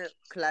here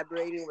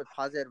collaborating with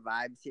Positive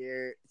Vibes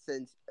here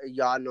since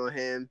y'all know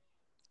him.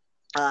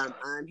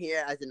 I'm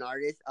here as an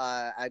artist.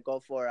 I go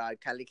for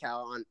Cali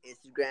Cal on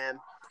Instagram.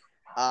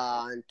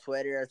 On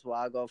Twitter as well,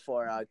 I go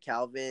for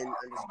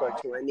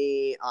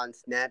Calvin_20 on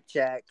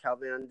Snapchat,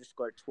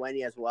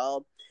 Calvin_20 as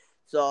well.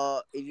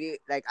 So if you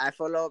like, I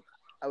follow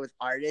with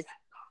artists.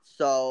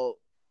 So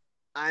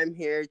I'm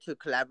here to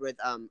collaborate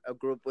a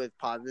group with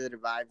Positive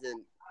Vibes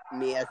and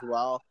me as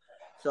well.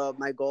 So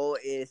my goal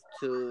is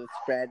to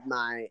spread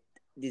my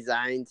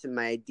designs and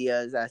my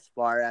ideas as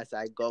far as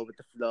I go with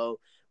the flow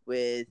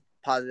with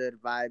Positive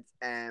Vibes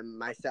and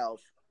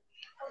myself.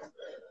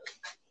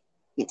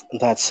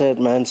 That's it,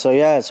 man. So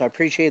yeah, so I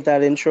appreciate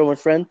that intro, my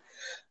friend.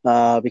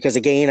 Because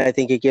again, I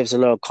think it gives a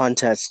little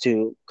context.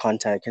 I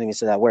can't even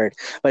say that word,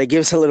 but it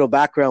gives a little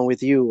background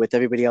with you, with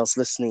everybody else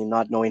listening,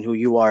 not knowing who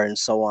you are and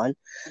so on.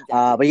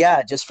 Exactly. But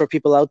yeah, just for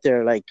people out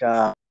there, like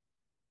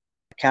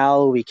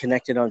Cal, we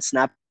connected on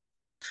Snap.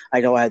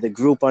 I know I had the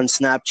group on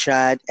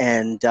Snapchat,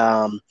 and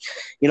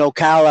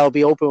Cal, I'll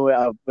be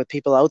open with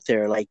people out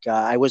there. Like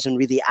I wasn't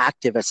really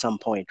active at some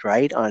point,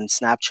 right? On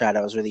Snapchat,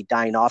 I was really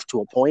dying off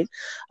to a point.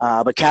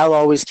 But Cal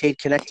always stayed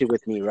connected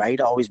with me, right?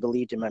 Always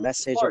believed in my Of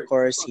message, of course.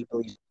 course. He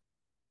believed,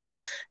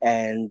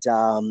 and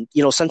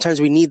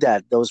sometimes we need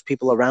that, those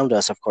people around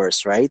us, of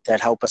course, right?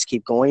 That help us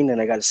keep going. And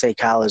I got to say,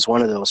 Cal is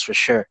one of those for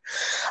sure.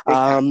 Big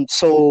time.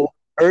 So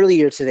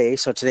earlier today,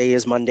 so today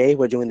is Monday,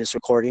 we're doing this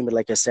recording, but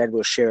like I said,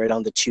 we'll share it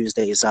on the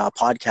Tuesday's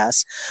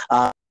podcast.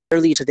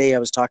 Earlier today, I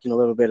was talking a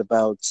little bit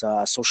about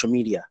social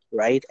media,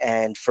 right?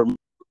 And for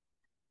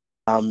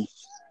um,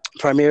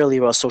 primarily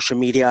about social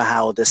media,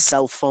 how the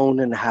cell phone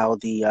and how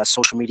the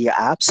social media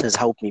apps has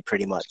helped me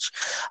pretty much.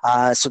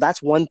 So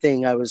that's one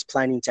thing I was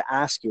planning to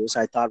ask you.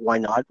 So I thought, why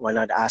not? Why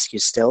not ask you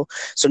still?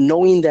 So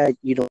knowing that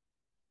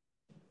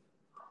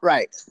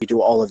Right. you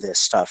do all of this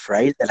stuff,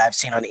 right? That I've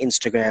seen on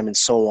Instagram and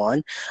so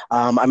on.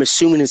 I'm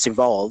assuming it's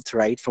evolved,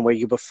 right, from where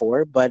you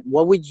before. But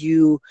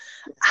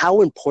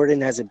how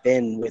important has it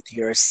been with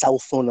your cell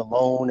phone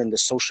alone and the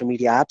social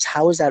media apps?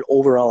 How has that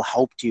overall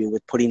helped you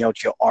with putting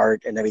out your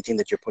art and everything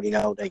that you're putting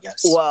out, I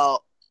guess?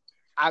 Well,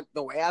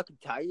 the way I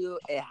could tell you,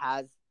 it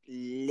has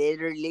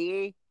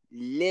literally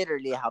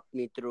helped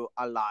me through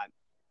a lot.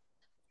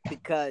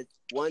 Because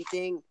one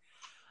thing,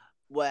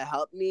 what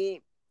helped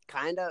me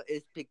kind of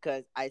is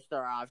because I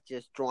started off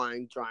just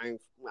drawing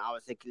when I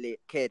was a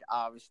kid,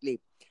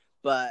 obviously.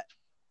 But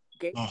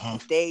getting to the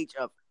Mhm. stage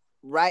of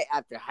right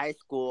after high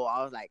school,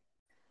 I was like,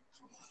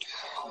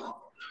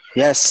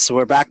 Yes,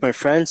 we're back, my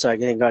friend. So I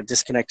again got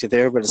disconnected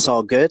there, but it's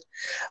all good.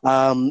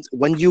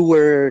 When you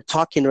were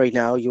talking right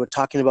now, you were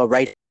talking about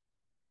right.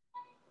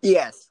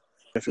 yes,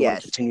 If you want to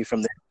yes, continue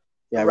from there,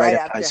 yeah, right right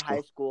after high after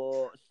high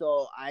school. school.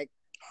 So I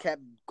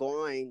kept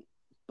going,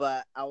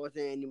 but I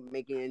wasn't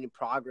making any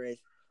progress.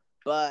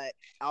 But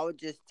I was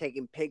just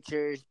taking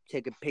pictures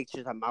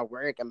of my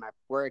work and my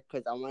work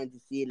because I wanted to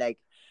see like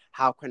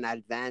how can I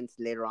advance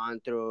later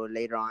on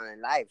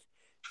in life.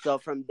 So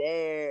from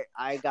there,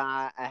 I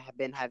have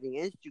been having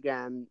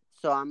Instagram.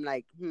 So I'm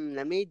like,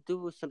 let me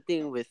do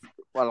something with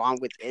along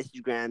with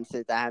Instagram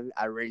since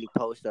I rarely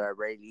post or I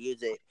rarely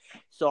use it.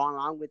 So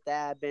along with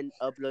that, I've been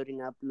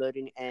uploading,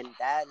 and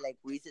that like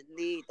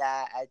recently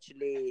that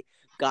actually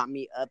got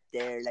me up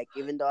there. Like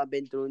even though I've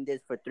been doing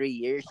this for 3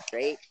 years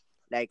straight,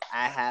 like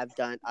I have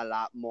done a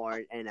lot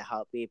more, and it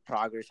helped me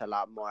progress a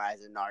lot more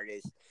as an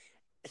artist.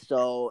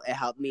 So it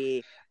helped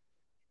me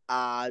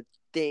uh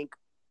think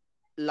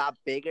a lot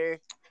bigger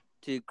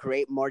to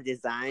create more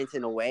designs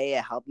in a way.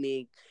 It helped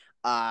me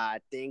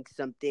think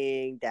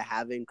something that I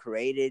haven't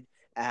created.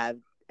 I have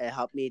it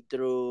helped me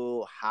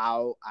through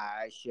how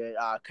I should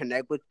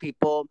connect with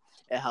people.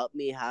 It helped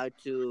me how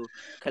to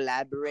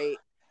collaborate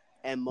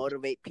and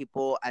motivate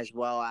people as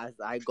well as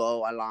I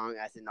go along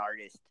as an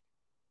artist.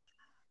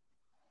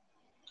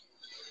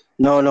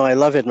 No, no, I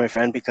love it, my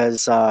friend,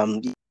 because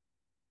your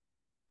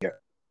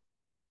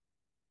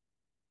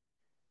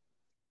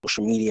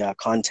social media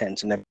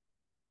content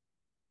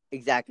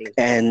Exactly.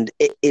 and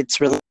it's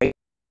really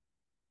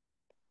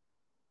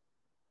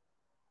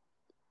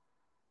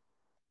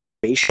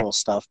motivational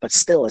stuff, but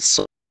still, it's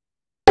so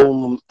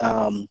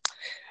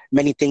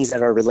many things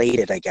that are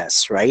related, I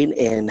guess, right?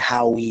 In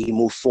how we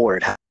move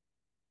forward, how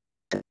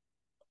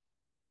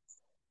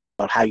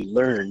you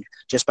learn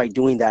just by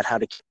doing that, how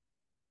to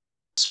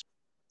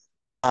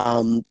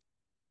um,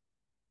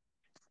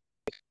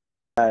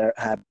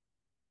 have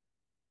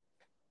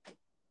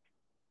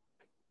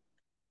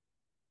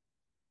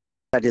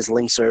his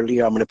links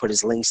earlier. I'm going to put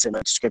his links in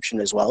my description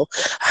as well.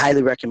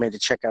 Highly recommend to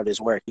check out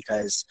his work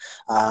because,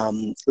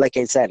 like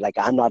I said, like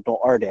I'm not no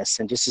artist,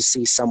 and just to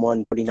see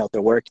someone putting out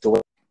their work, the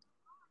way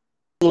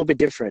a little bit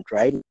different,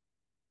 right?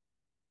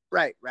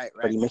 Right, right,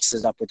 But right. he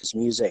mixes it up with his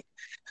music.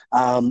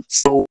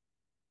 So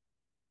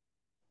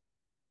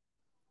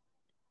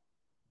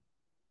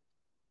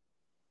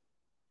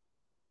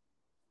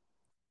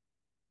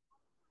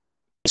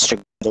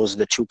those are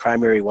the two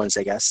primary ones,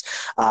 I guess.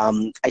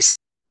 I see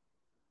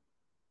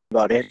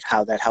about it,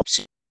 how that helps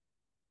you,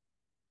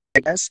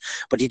 I guess.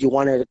 But did you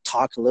want to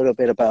talk a little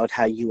bit about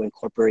how you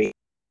incorporate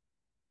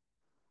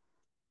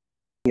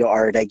your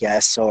art, I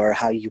guess, or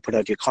how you put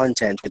out your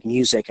content with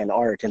music and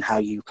art, and how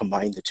you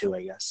combine the two,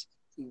 I guess.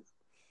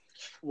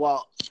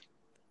 Well,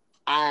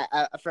 I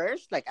at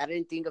first like I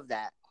didn't think of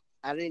that.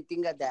 I didn't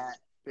think of that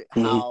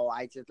Mm-hmm. how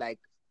I just like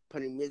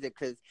putting music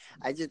because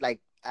I just like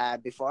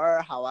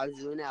before how I was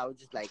doing it I was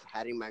just like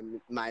having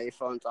my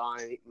earphones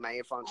on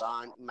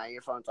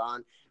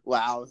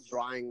while I was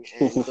drawing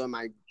and doing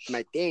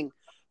my thing,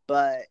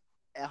 but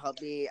it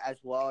helped me as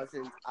well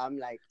since I'm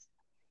like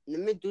let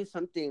me do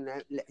something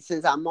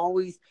since I'm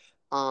always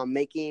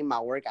making my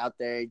work out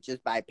there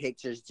just by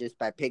pictures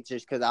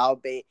because I'll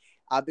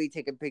be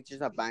taking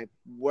pictures of my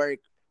work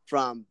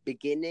from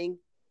beginning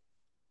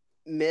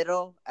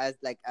middle as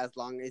like as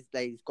long as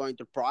like it's going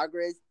to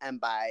progress and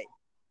by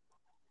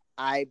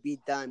I be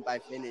done by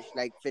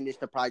finish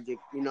the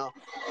project,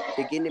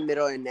 beginning,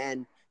 middle, and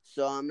end.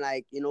 So I'm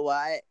like, you know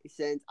what?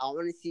 Since I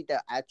want to see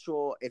the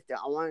actual,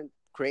 I want to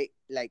create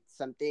like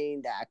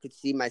something that I could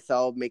see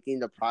myself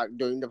making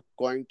doing the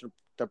going through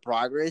the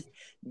progress,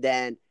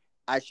 then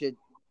I should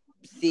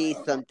see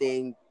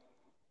something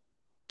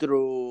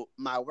through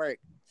my work.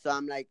 So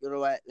I'm like, you know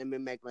what? Let me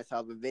make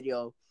myself a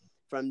video.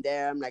 From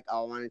there, I'm like,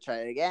 oh, I want to try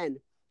it again.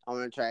 I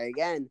want to try it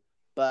again.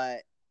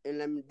 But and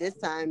then this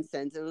time,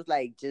 since it was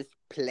like just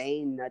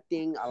plain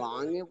nothing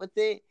along it with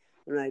it,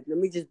 I'm like, let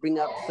me just bring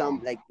up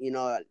some like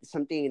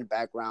something in the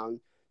background.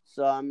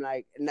 So I'm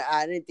like,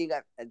 I didn't think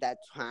at that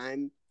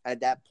time,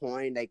 at that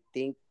point, like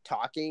think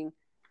talking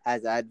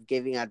as I'm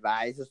giving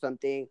advice or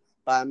something.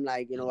 But I'm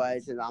like, you know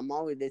what? Since I'm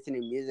always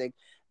listening to music,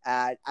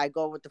 I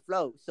go with the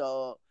flow.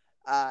 So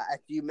as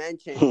you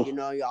mentioned,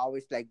 you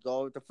always like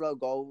go with the flow,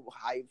 go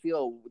how you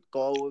feel,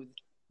 go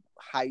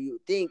how you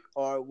think,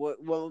 or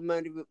what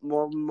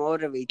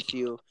motivates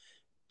you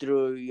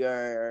through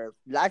your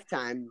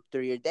lifetime,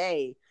 through your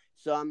day.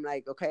 So I'm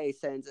like, okay,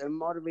 since it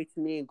motivates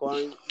me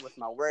going with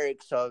my work,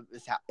 so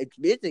it's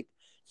music.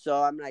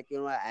 So I'm like, you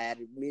know what, I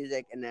added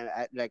music, and then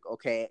like,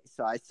 okay,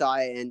 so I saw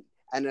it and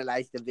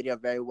analyzed the video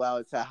very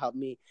well. So it helped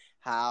me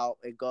how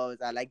it goes.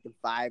 I like the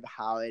vibe,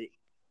 how it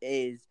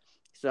is.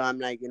 So I'm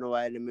like, you know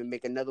what, let me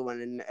make another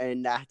one,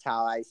 and that's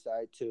how I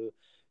started to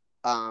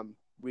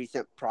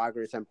recent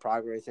progress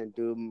and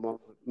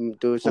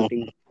do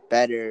something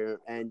better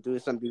and do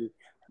something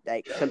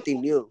like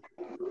something new.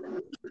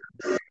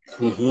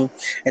 Hmm.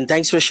 And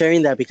thanks for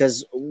sharing that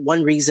because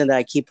one reason that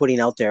I keep putting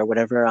out there,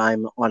 whenever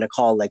I'm on a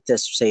call like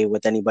this, say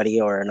with anybody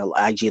or an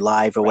IG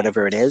live or Right.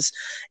 whatever it is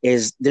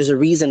there's a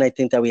reason I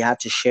think that we have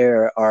to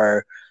share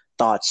our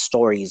thoughts,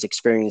 stories,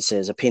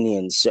 experiences,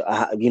 opinions,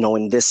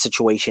 in this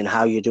situation,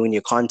 how you're doing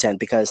your content,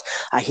 because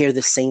I hear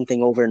the same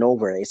thing over and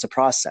over. It's a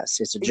process.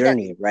 It's a Exactly.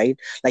 journey, right?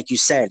 Like you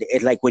said,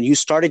 like when you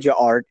started your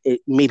art,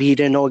 maybe you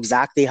didn't know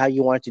exactly how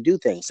you wanted to do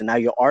things. And now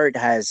your art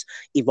has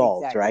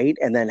evolved, Exactly. right?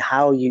 And then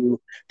how you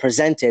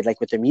present it, like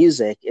with the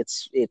music,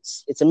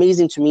 it's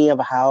amazing to me of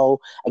how,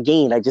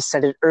 again, I just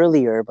said it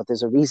earlier, but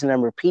there's a reason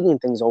I'm repeating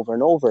things over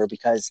and over,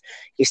 because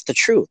it's the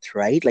truth,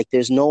 right? Like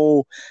there's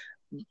no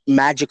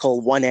magical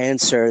one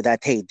answer that,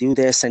 hey, do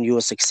this and you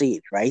will succeed,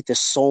 right?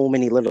 There's so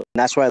many little, and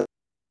that's why,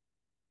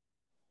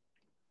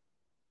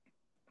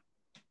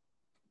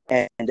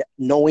 and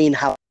knowing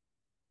how.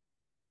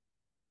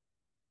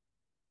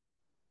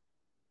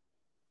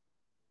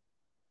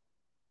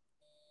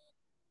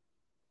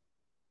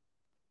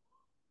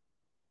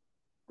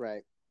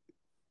 Right.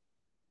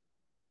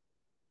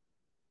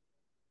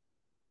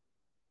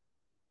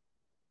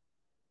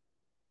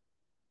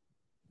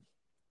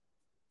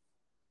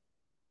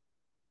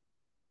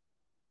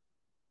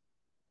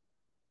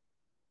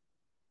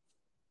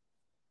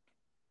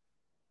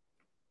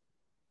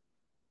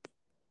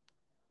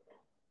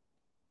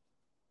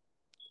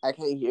 I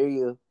can't hear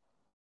you.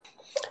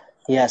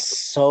 Yes.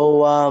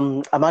 So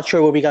I'm not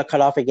sure where we got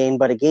cut off again,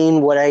 but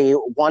again, what I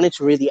wanted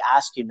to really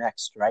ask you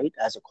next, right,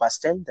 as a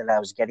question that I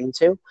was getting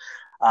to,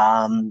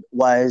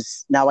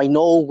 was, now I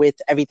know with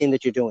everything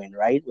that you're doing,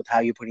 right, with how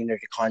you're putting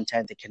out your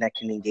content, the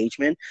connection,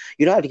 engagement,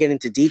 you don't have to get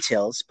into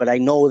details, but I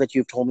know that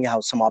you've told me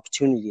how some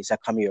opportunities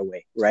have come your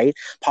way, right?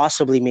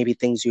 Possibly maybe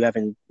things you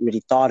haven't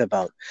really thought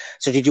about.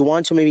 So did you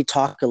want to maybe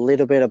talk a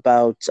little bit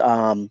about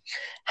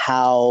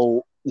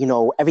how,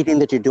 everything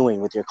that you're doing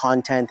with your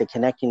content, the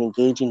connecting,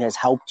 engaging has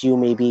helped you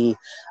maybe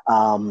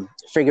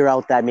figure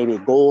out that maybe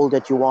goal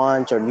that you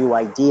want, or new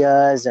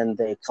ideas and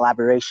the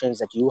collaborations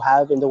that you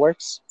have in the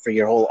works for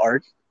your whole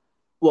art?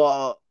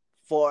 Well,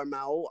 for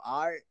my own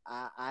art,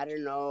 I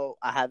don't know.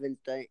 I haven't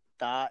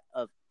thought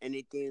of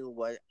anything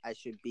what I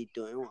should be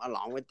doing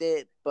along with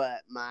it.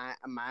 But my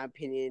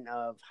opinion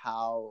of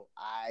how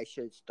I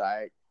should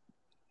start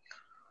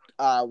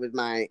with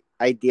my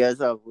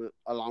ideas of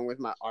along with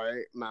my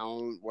art, my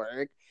own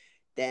work,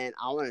 then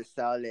I want to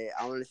sell it.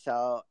 I want to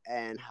sell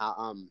and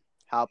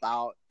help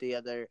out the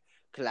other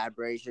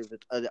collaborations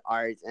with other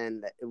arts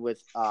and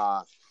with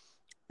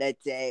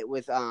let's say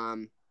with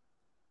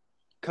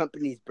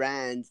companies,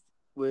 brands,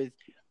 with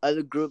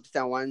other groups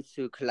that want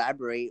to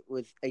collaborate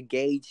with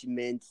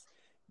engagements.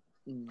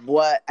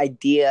 What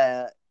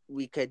idea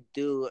we could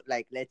do?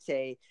 Like, let's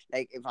say,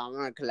 like if I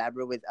want to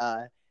collaborate with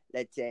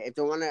let's say if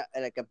they want to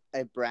like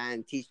a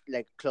brand, teach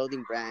like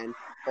clothing brand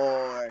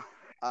or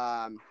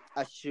a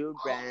shoe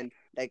brand.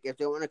 Like if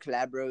they want to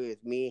collaborate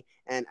with me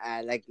and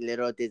add like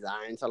little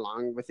designs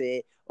along with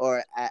it,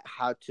 or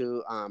how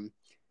to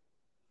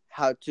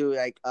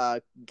like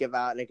give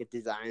out like a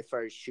design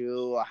for a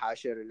shoe or how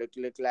should it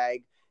look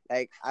like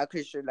I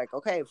could should like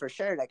okay for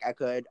sure like I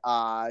could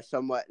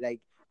somewhat like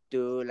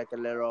do like a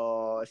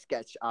little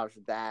sketch of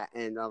that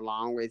and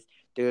along with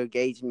the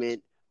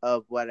engagement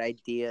of what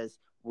ideas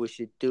we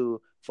should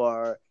do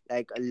for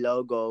like a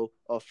logo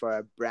or for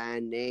a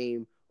brand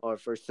name or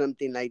for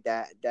something like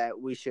that that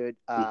we should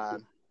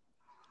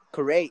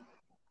create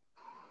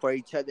for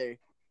each other.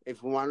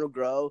 If we want to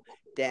grow,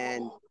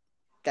 then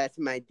that's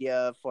my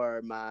idea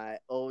for my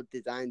old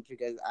designs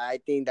because I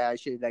think that I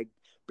should like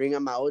bring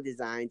up my old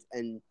designs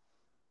and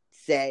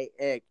say,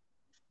 hey,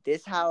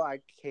 this how I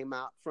came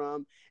out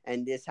from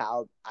and this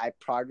how I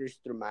progressed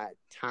through my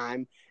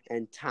time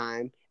and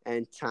time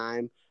and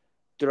time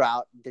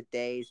throughout the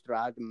days,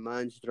 throughout the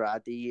months,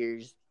 throughout the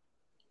years.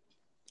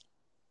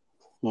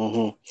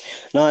 hmm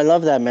No, I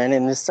love that, man.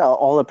 And it's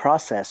all a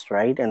process,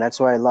 right? And that's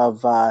why I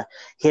love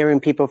hearing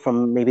people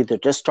from maybe they're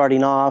just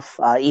starting off,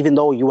 even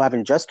though you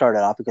haven't just started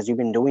off because you've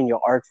been doing your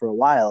art for a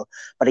while.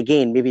 But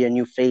again, maybe a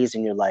new phase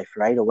in your life,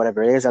 right? Or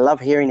whatever it is. I love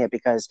hearing it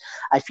because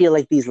I feel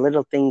like these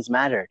little things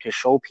matter to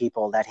show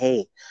people that,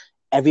 hey,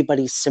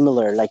 everybody's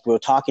similar, like we are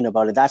talking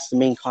about it. That's the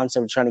main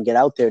concept we're trying to get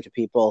out there to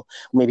people,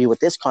 maybe with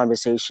this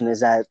conversation,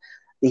 is that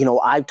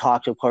I've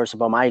talked, of course,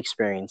 about my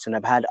experience, and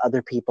I've had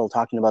other people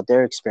talking about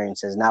their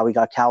experiences. Now we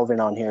got Calvin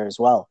on here as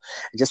well,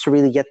 just to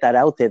really get that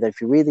out there, that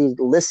if you really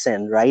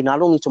listen, right,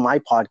 not only to my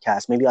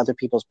podcast, maybe other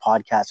people's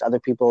podcasts, other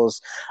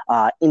people's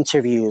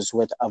interviews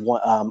with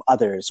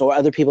others, or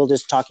other people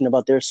just talking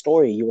about their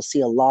story, you will see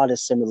a lot of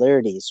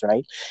similarities,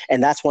 right?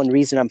 And that's one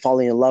reason I'm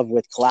falling in love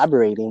with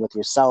collaborating with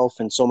yourself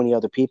and so many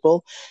other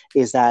people,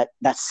 is that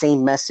that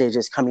same message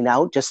is coming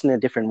out just in a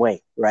different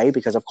way, right?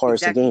 Because of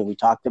course, Exactly. again, we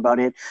talked about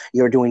it.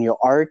 You're doing your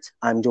art.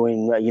 I'm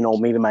doing,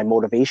 maybe my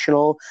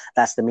motivational.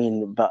 That's the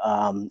main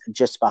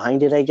just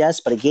behind it, I guess.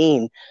 But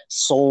again,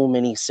 so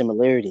many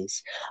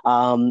similarities.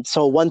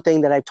 So one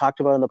thing that I've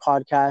talked about on the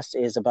podcast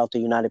is about the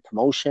United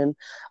Promotion.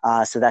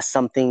 So that's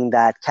something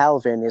that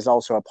Calvin is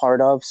also a part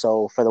of.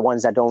 So for the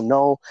ones that don't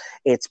know,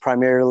 it's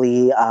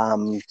primarily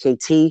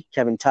KT,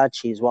 Kevin Touch.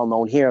 He's well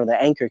known here in the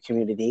Anchor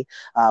community,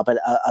 but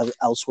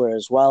elsewhere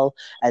as well.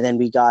 And then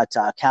we got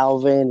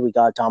Calvin, we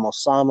got Damo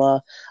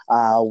Osama,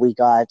 we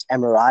got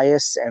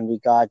Emirias, and we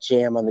got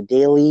JM on the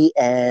daily,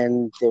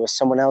 and there was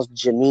someone else,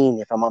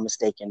 Janine, if I'm not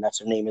mistaken. That's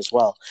her name as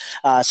well.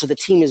 So the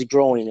team is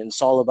growing, and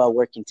it's all about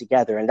working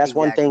together. And that's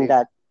one thing Exactly.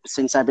 that,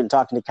 since I've been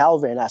talking to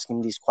Calvin, asking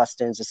him these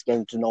questions, just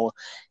getting to know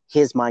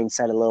his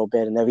mindset a little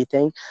bit and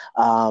everything.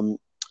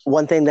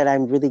 One thing that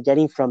I'm really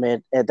getting from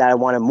it that I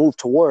want to move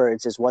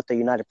towards is what the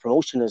United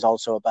Promotion is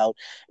also about.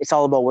 It's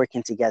all about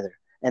working together.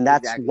 And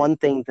that's Exactly. one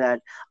thing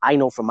that I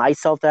know for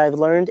myself that I've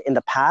learned in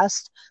the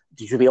past.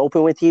 To be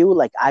open with you,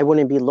 like I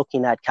wouldn't be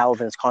looking at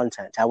Calvin's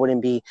content. I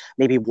wouldn't be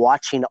maybe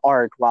watching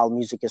art while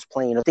music is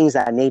playing or things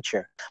of that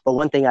nature. But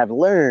one thing I've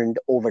learned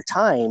over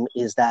time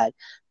is that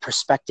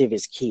perspective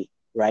is key,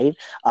 right?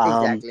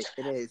 Exactly.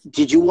 It is.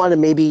 Did you want to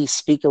maybe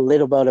speak a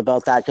little bit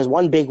about that? Because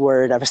one big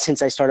word ever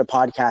since I started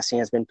podcasting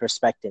has been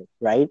perspective,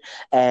 right?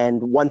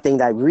 And one thing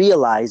that I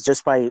realized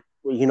just by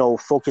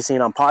focusing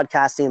on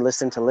podcasting,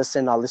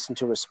 I'll listen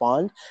to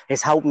respond,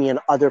 has helped me in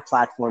other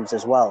platforms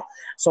as well.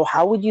 So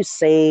how would you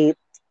say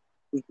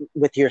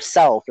with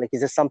yourself, like,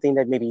 is this something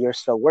that maybe you're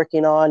still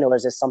working on, or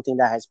is this something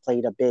that has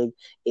played a big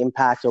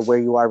impact of where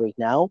you are right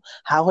now?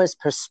 How has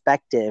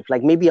perspective,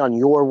 like maybe on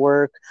your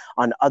work,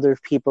 on other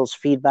people's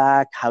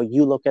feedback, how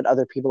you look at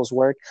other people's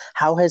work,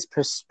 how has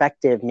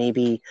perspective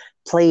maybe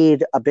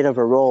played a bit of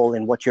a role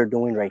in what you're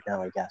doing right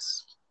now, I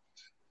guess?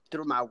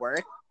 Through my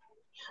work.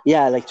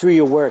 Yeah, like through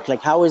your work,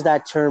 like how has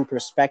that term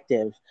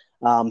perspective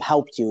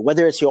helped you?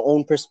 Whether it's your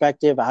own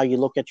perspective, how you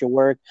look at your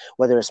work,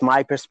 whether it's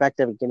my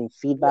perspective of getting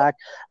Well, feedback,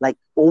 like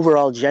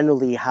overall,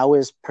 generally, how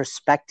is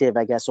perspective,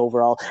 I guess,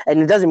 overall?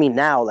 And it doesn't mean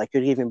now, like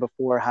even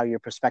before how your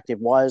perspective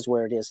was,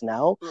 where it is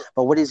now,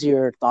 but what is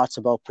your thoughts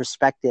about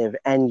perspective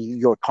and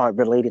your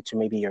related to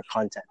maybe your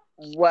content?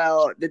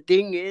 well, the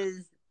thing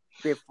is,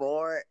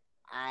 before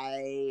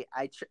it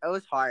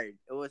was hard.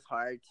 It was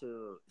hard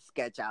to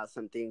sketch out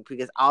something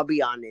because I'll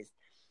be honest,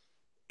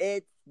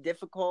 it's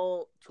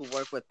difficult to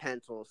work with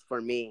pencils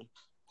for me.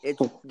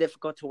 It's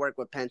difficult to work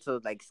with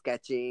pencils, like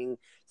sketching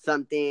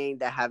something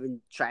that I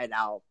haven't tried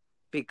out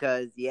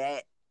because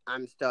yet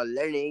I'm still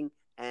learning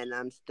and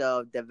I'm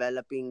still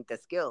developing the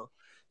skill.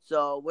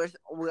 So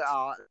we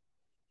all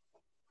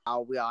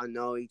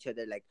know each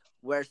other. Like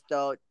we're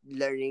still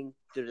learning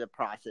through the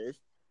process.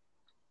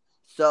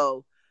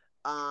 So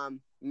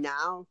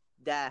now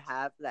that I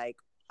have like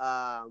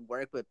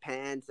work with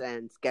pens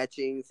and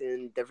sketchings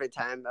and different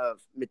time of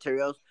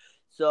materials,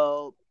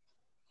 so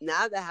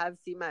now that I have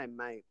seen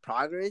my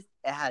progress,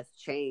 it has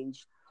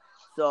changed.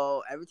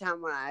 So every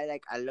time when I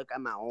look at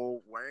my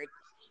own work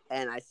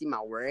and I see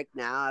my work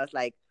now, I was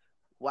like,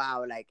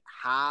 wow, like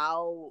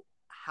how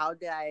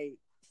did I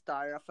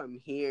start off from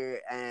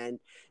here and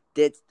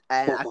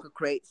I could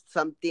create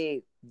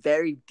something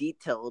very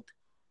detailed,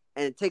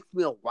 and it takes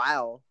me a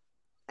while,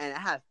 and I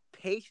have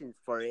patience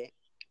for it,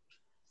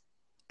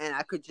 and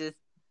I could just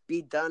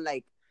be done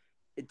like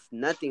it's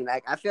nothing.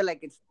 Like I feel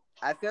like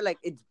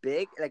it's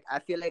big. Like I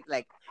feel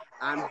like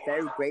I'm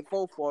very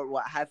grateful for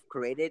what I have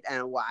created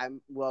and what I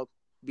will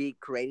be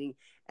creating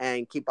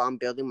and keep on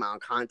building my own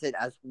content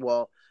as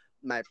well.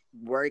 My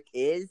work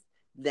is.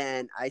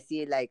 Then I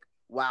see like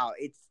wow,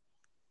 it's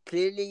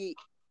clearly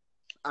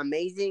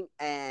amazing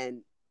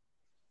and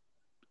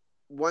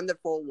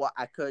wonderful what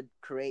I could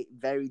create,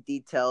 very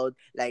detailed,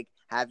 like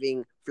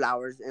having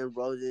flowers and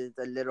roses,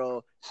 the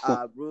little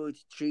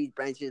roots, trees,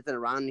 branches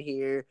around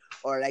here,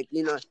 or like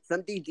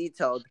something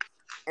detailed,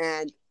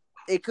 and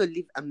it could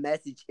leave a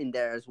message in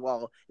there as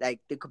well. Like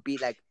there could be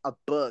like a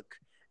book,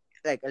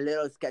 like a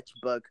little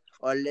sketchbook,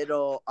 or a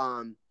little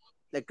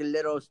like a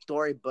little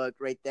storybook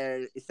right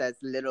there. It says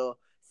little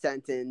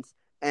sentence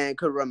and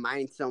could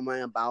remind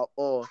someone about,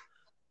 oh,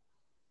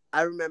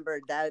 I remember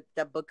that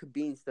book could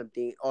mean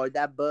something, or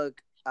that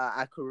book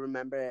I could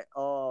remember.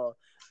 Oh,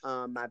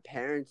 my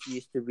parents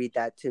used to read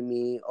that to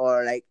me,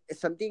 or like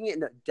something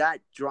in that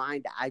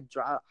drawing that I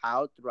draw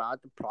out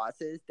throughout the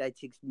process that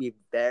takes me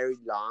very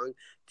long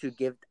to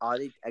give all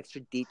the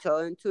extra detail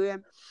into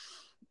it.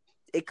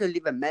 It could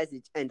leave a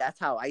message, and that's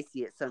how I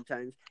see it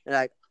sometimes.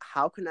 Like,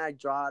 how can I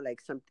draw like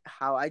some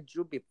how I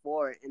drew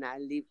before, and I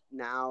leave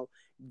now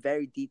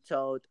very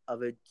detailed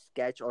of a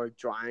sketch or a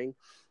drawing.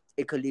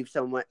 It could leave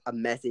someone a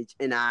message,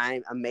 and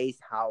I'm amazed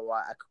how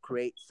I could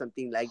create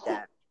something like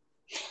that.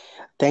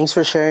 Thanks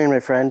for sharing, my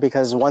friend,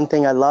 because one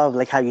thing I love,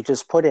 like how you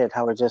just put it,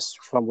 how it just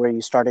from where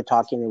you started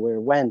talking and where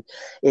it went,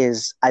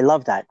 is I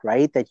love that,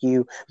 right?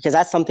 Because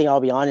that's something I'll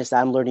be honest,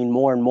 I'm learning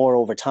more and more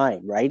over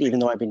time, right? Even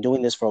though I've been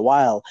doing this for a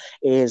while,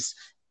 is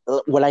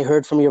what I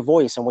heard from your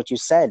voice and what you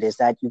said is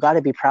that you got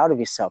to be proud of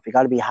yourself. You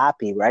got to be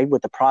happy, right,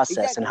 with the process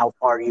and Exactly. how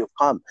far you've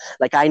come.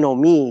 Like I know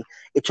me,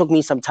 it took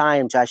me some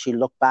time to actually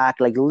look back,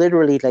 like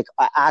literally, like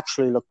I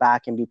actually look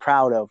back and be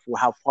proud of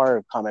how far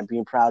I've come and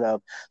being proud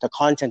of the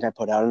content I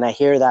put out. And I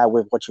hear that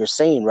with what you're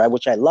saying, right,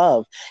 which I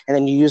love. And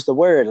then you use the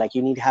word like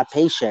you need to have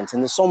patience,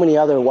 and there's so many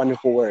other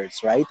wonderful words,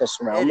 right, that It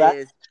surround that.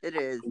 is. It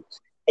is.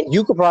 and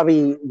you could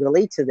probably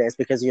relate to this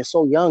because you're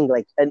so young,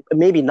 like, and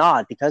maybe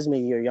not because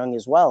maybe you're young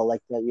as well,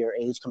 like your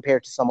age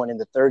compared to someone in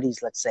the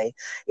 30s, let's say,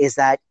 is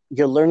that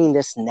you're learning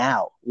this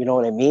now. You know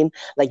what I mean?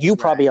 Like you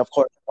probably, Right. of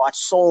course, watch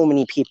so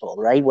many people,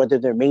 right? Whether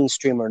they're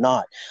mainstream or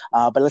not.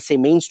 But let's say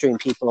mainstream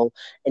people,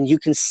 and you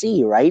can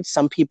see, right?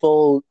 Some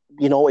people,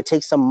 it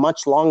takes them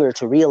much longer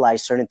to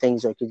realize certain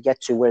things or to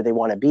get to where they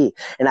want to be.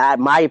 And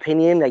my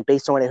opinion, like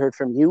based on what I heard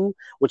from you,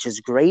 which is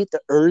great,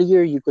 the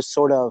earlier you could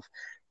sort of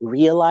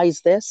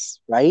realize this,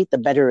 right, the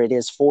better it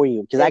is for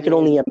you. Because I It could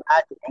is. only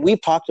imagine,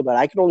 we've talked about it,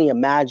 I could only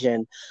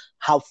imagine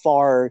how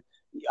far,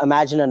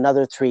 imagine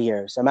another 3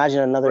 years, imagine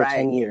another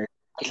Right. 10 years.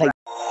 Right.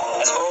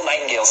 As Earl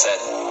Nightingale said,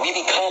 we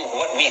become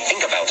what we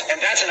think about. And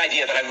that's an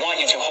idea that I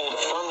want you to hold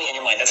firmly in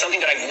your mind. That's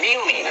something that I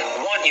really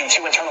want you to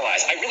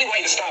internalize. I really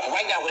want you to stop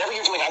right now. Whatever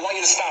you're doing, I want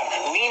you to stop.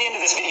 Lean into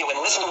this video and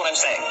listen to what I'm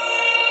saying.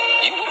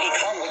 You will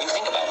become what you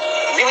think about.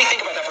 Really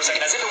think about that for a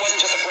second, as if it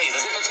wasn't just a phrase,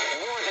 as if it's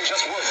more than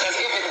just words, as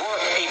if it were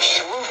a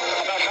truth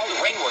about how the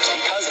brain works,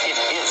 because it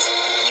is.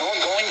 You're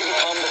going to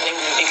become the thing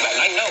that you think about.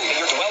 And I know that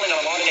you're dwelling on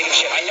a lot of negative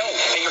shit. I know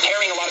that you're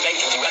carrying a lot of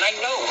baggage with you. And I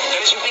know that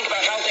as you think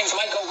about how things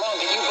might go wrong,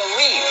 that you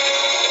believe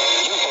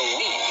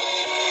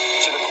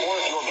to the core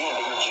of your being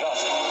that you're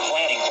just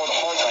planning for the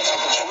hard times.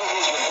 But the truth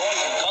is, you're going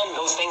to become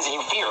those things that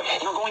you fear.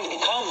 You're going to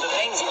become the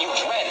things that you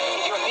dread.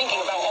 If you're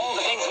thinking about all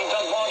the things that you've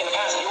done wrong in the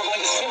past, you're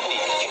going to simply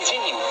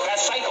continue that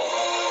cycle.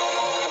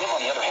 But if,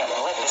 on the other hand,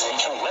 let this be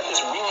true, let this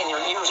ring in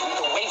your ears with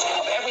the weight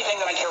of everything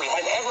that I carry. If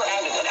I've ever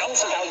added an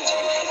ounce of value to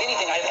you, if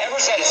anything I've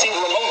ever said is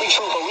seemed remotely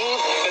true, believe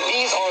that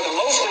these are the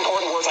most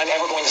important words I'm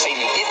ever going to say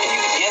to you. If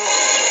you begin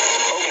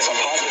to focus on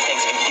positive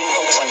things, if you begin to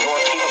focus on your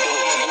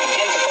capabilities, if you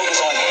begin to focus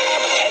on the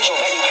potential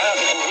that you have,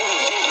 if you really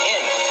dig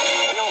in,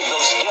 build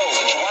those skills,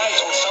 drive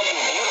towards something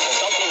beautiful,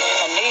 something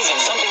amazing,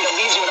 something that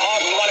leaves you in awe,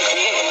 and you want to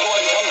create, and you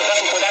want to become the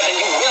vessel for that, then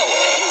you will.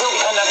 You will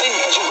become that thing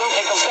because you will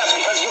take those steps,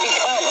 because you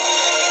become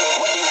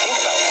what you think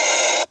about.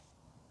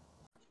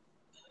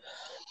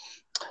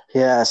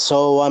 Yeah,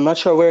 so I'm not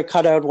sure where it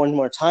cut out one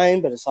more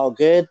time, but it's all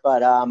good.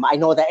 But I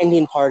know the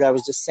ending part, I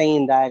was just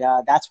saying that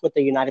that's what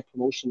the United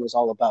Promotion is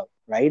all about,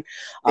 right?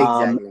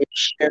 Exactly.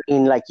 It's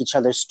sharing like each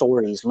other's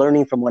stories,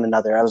 learning from one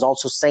another. I was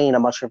also saying,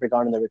 I'm not sure if it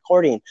got in the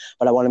recording,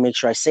 but I want to make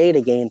sure I say it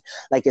again.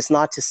 Like, it's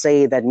not to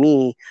say that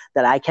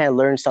I can't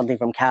learn something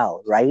from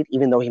Cal, right?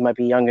 Even though he might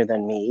be younger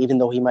than me, even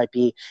though he might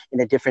be in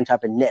a different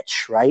type of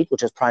niche, right?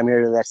 Which is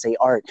primarily, let's say,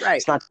 art. Right.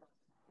 It's not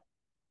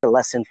a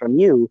lesson from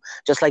you,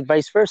 just like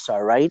vice versa,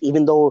 right?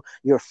 Even though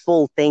your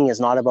full thing is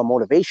not about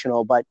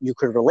motivational, but you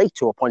could relate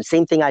to a point.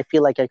 Same thing, I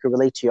feel like I could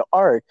relate to your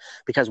art,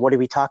 because what do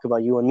we talk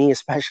about, you and me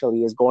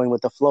especially, is going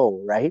with the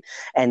flow, right?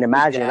 And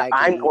imagine I'm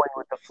Exactly. going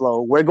with the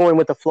flow. We're going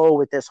with the flow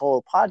with this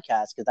whole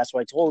podcast, because that's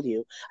what I told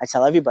you. I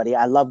tell everybody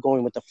I love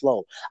going with the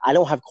flow. I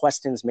don't have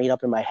questions made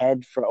up in my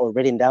head or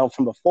written down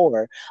from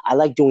before. I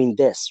like doing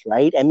this,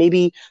 right? And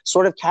maybe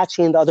sort of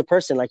catching the other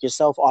person, like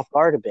yourself, off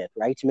guard a bit,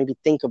 right? To maybe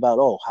think about,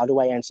 oh, how do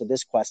I answer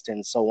this question,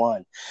 and so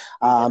on.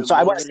 You're gonna So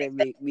I want to say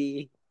motivate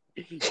me.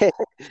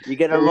 You're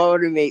gonna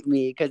motivate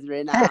me, because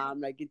right now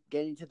I'm like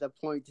getting to the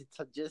point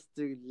to just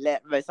to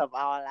let myself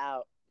all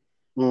out.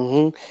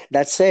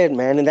 That's it,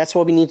 man, and that's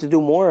what we need to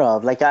do more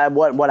of. Like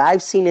what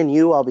I've seen in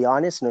you, I'll be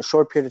honest, in a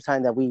short period of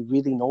time that we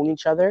really known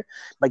each other,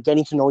 but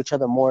getting to know each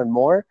other more and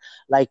more.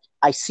 Like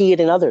I see it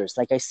in others.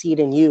 Like I see it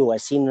in you. I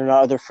see it in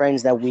our other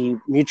friends that we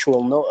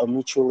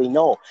mutually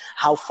know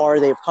how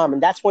far they've come,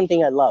 and that's one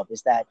thing I love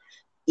is that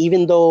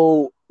even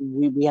though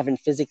we haven't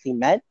physically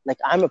met, like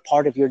I'm a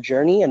part of your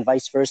journey, and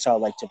vice versa. I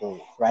like to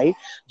believe, right?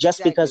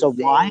 Just because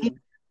Exactly. of why. Same.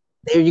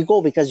 There you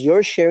go. Because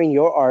you're sharing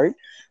your art,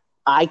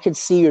 I could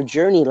see your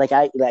journey. Like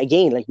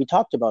we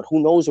talked about,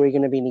 who knows where you're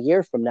going to be in a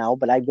year from now,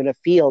 but I'm going to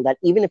feel that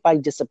even if I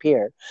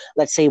disappear,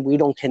 let's say we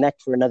don't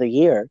connect for another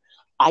year,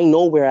 I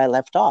know where I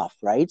left off,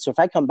 right? So if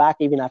I come back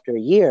even after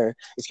a year,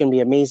 it's going to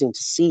be amazing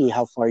to see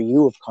how far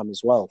you have come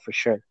as well, for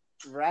sure.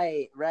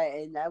 Right.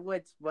 Right. And that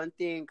was one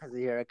thing, because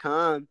here I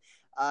come.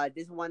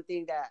 This one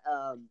thing that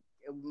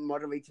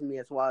motivates me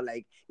as well.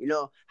 Like,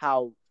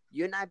 how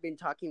you and I've been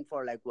talking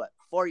for like what,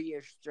 4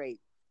 years straight.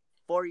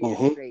 4 years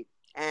Mm-hmm. straight.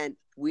 And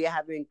we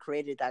haven't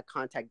created that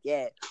contact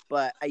yet.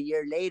 But a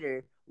year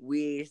later,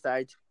 we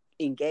started to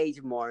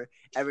engage more.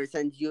 Ever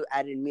since you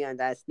added me on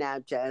that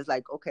Snapchat, it's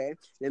like, okay,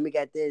 let me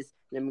get this.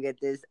 Let me get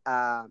this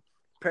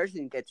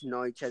person get to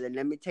know each other.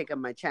 Let me take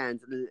my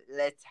chance.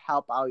 Let's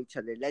help out each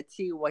other. Let's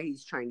see what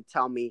he's trying to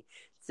tell me,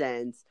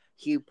 since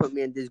he put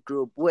me in this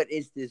group. What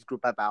is this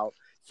group about?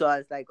 So I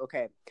was like,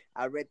 okay,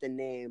 I read the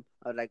name.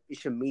 I was like, it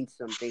should mean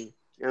something.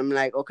 And I'm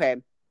like, okay.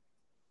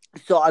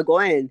 So I go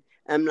in.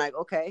 I'm like,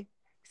 okay,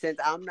 since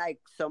I'm like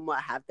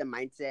somewhat have the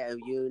mindset of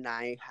you and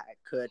I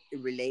could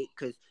relate,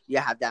 because you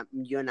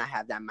and I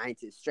have that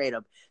mindset straight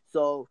up.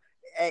 So,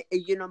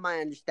 my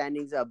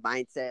understandings of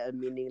mindset,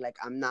 meaning like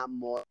I'm not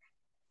more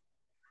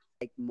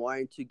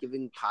into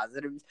giving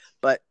positives,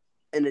 but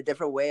in a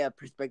different way of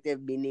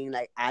perspective, meaning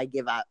like I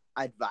give out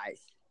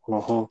advice.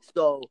 Mm-hmm.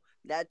 So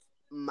that's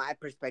my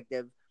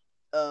perspective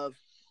of,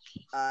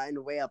 in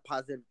a way of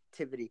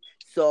positivity.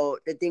 So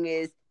the thing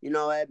is,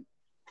 what?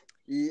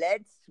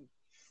 Let's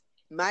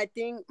my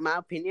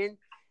opinion,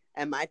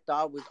 and my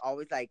thought was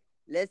always like,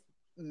 let's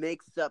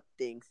mix up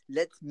things.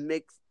 Let's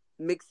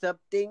mix up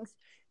things.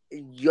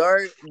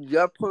 Your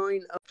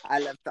point of I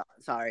left off.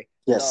 Sorry.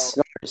 So Yes.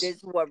 No this worries.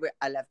 is what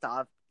I left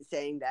off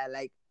saying that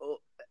like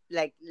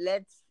like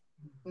let's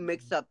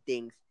mix up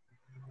things.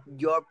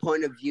 Your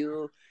point of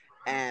view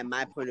and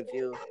my point of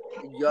view.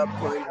 Your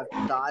point of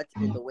thoughts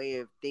and the way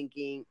of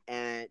thinking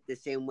and the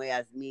same way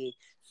as me.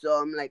 So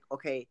I'm like,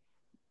 okay,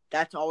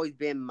 that's always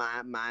been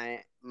my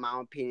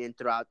opinion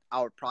throughout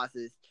our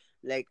process.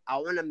 Like I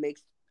want to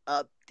mix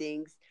up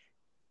things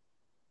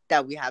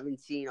that we haven't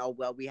seen or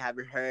what we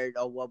haven't heard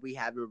or what we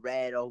haven't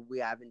read or we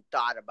haven't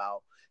thought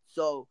about.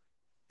 So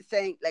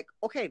saying like,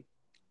 okay,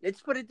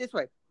 let's put it this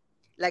way.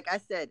 Like I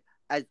said,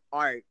 as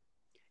art,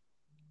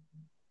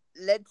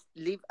 let's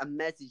leave a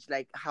message.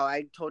 Like how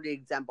I told the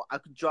example, I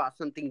could draw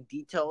something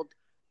detailed,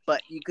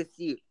 but you could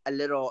see a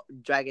little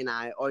dragon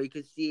eye, or you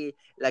could see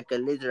like a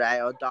lizard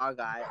eye or dog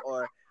eye,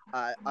 or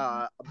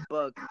a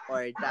book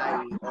or a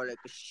diary or like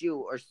a shoe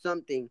or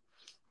something.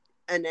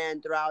 And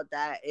then throughout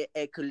that,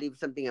 it could leave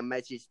something, a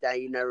message that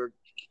you never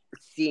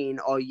seen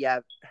or you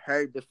have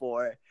heard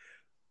before.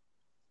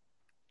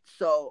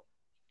 So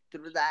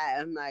through that,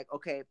 I'm like,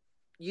 okay,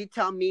 you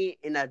tell me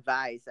in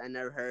advice I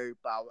never heard,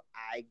 but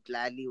I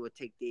gladly would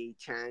take the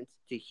chance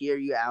to hear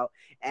you out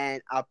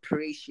and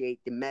appreciate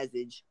the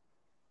message.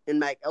 And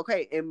like,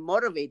 okay, it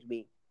motivated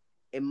me.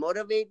 It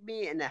motivated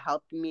me and it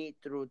helped me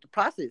through the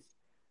process.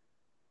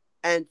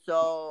 And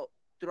so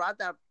throughout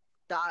that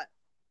thought,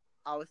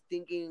 I was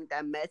thinking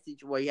that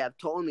message where you have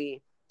told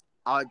me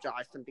I'll draw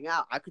something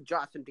out. I could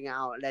draw something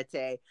out. Let's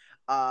say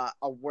a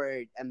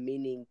word, a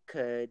meaning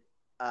could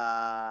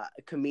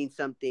mean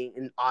something,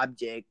 an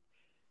object.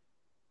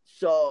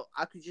 So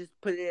I could just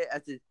put it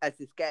as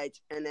a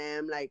sketch, and then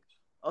I'm like,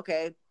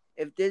 okay,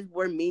 if this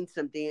word means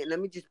something, let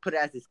me just put it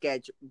as a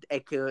sketch.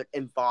 It could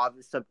involve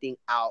something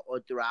out or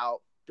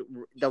throughout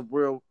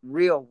the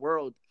real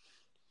world.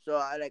 So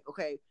I like,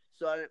 okay.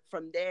 So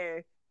from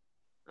there,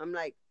 I'm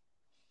like,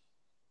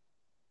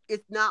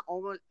 it's not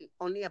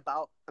only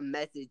about a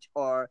message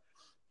or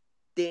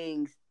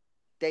things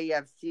that you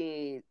have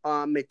seen,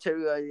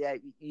 material that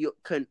you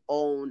can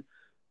own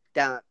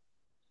that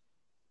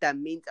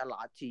means a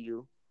lot to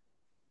you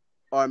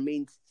or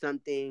means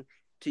something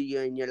to you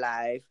in your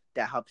life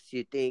that helps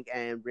you think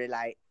and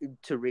relate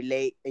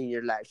in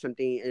your life,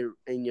 something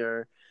in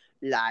your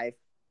life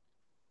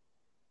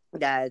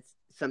that's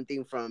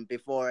something from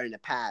before in the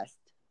past,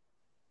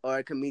 or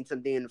it can mean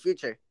something in the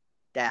future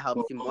that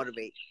helps you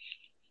motivate.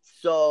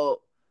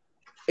 So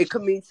it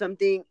could mean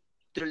something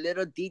through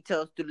little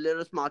details, through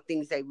little small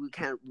things that we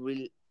can't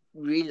really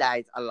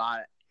realize a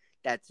lot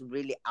that's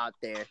really out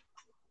there.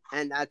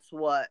 And that's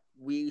what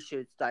we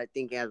should start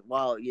thinking as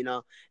well,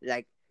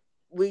 like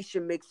we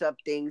should mix up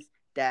things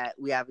that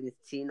we haven't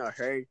seen or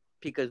heard,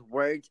 because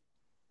words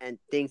and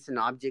things and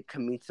object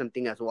can mean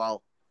something as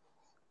well.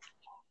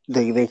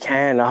 They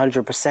can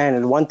 100%.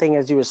 And one thing,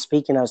 as you were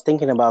speaking, I was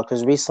thinking about,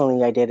 because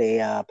recently I did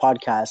a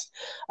podcast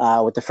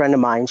with a friend of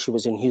mine. She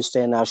was in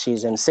Houston, now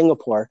she's in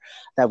Singapore,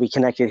 that we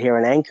connected here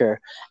in Anchor.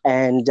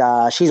 And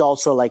she's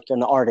also like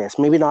an artist,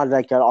 maybe not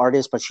like an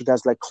artist, but she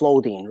does like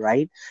clothing,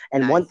 right?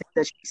 And one Nice. thing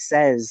that she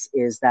says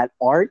is that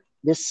art,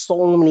 there's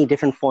so many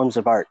different forms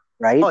of art,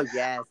 right? Oh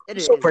yes, it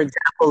So, is. for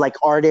example, like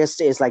artist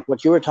is like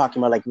what you were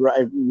talking about, like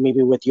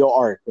maybe with your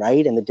art,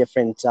 right? And the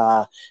different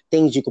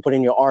things you could put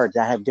in your art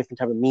that have different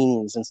type of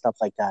meanings and stuff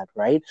like that,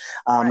 right?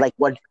 Right. Like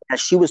what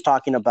as she was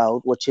talking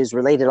about, which is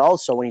related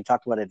also when you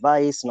talk about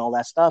advice and all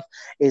that stuff,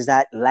 is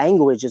that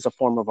language is a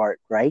form of art,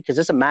 right? Because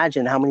just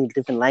imagine how many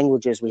different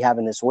languages we have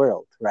in this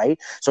world, right?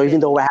 So It even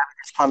though is. we're having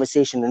this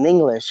conversation in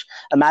English,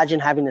 imagine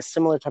having a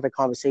similar type of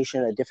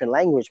conversation in a different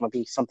language might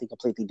be something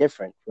completely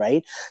different,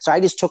 right? So I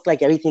just took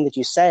like everything that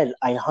you said.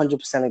 I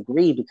 100%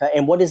 agree, because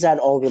and what is that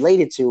all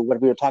related to?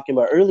 What we were talking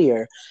about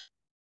earlier.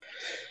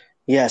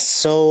 Yes.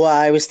 So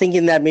I was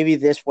thinking that maybe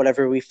this,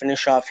 whatever we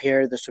finish off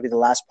here, this will be the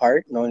last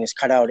part. Knowing it's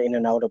cut out in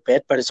and out a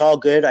bit, but it's all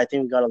good. I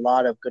think we got a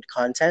lot of good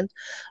content.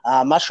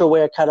 I'm not sure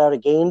where it cut out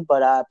again,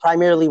 but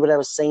primarily what I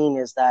was saying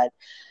is that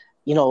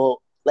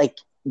like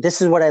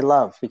this is what I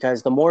love,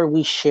 because the more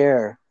we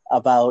share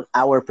about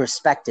our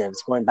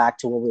perspectives, going back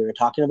to what we were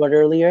talking about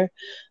earlier,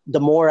 the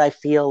more I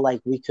feel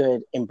like we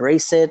could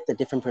embrace it, the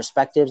different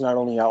perspectives, not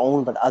only our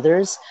own, but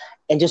others,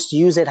 and just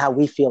use it how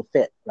we feel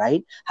fit,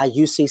 right? How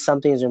you see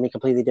something is going to be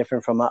completely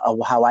different from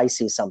how I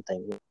see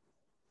something.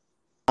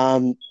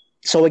 Um,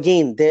 so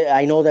again,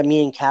 I know that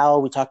me and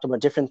Cal, we talked about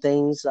different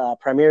things.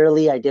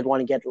 Primarily, I did want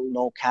to get to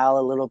know Cal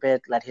a little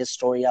bit, let his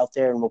story out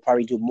there, and we'll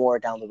probably do more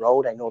down the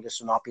road. I know this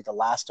will not be the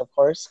last, of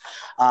course.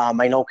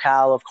 I know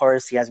Cal, of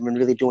course, he hasn't been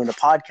really doing the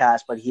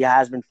podcast, but he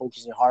has been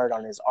focusing hard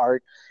on his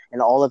art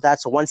and all of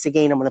that. So once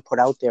again, I'm going to put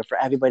out there for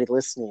everybody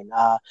listening.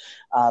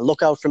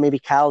 Look out for maybe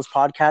Cal's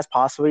podcast,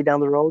 possibly down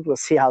the road. We'll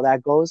see how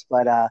that goes.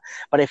 But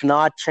if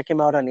not, check him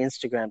out on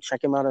Instagram.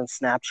 Check him out on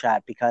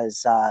Snapchat,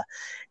 because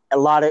a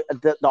lot of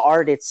the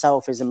art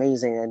itself is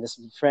amazing, and this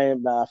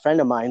friend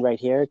of mine right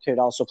here could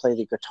also play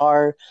the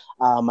guitar.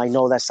 I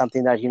know that's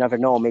something that you never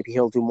know. Maybe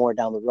he'll do more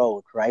down the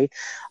road, right?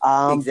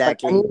 But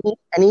Exactly.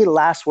 any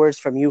last words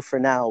from you for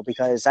now?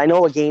 Because I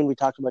know again we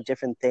talked about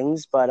different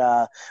things,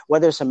 but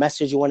whether it's a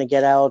message you want to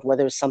get out,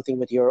 whether it's something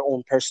with your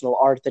own personal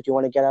art that you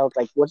want to get out,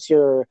 like what's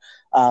your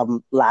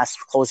last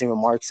closing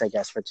remarks, I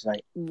guess, for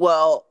tonight?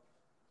 Well,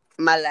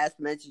 my last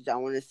message I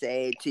want to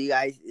say to you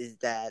guys is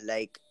that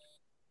like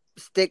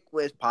stick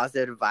with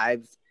positive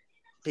vibes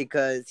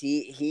because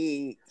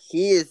he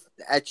is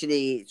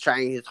actually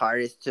trying his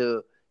hardest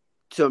to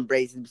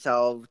embrace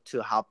himself,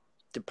 to help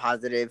the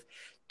positive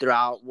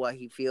throughout what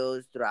he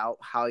feels, throughout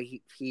how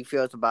he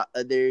feels about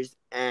others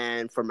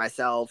and for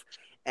myself.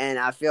 And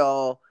I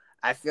feel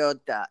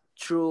the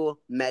true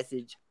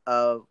message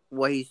of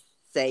what he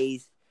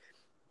says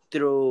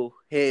through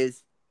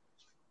his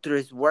through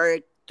his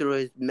work, through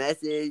his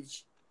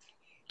message,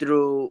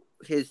 through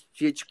his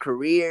future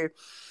career,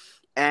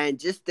 and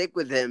just stick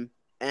with him.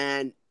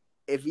 And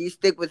if you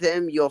stick with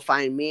him, you'll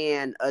find me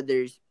and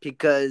others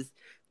because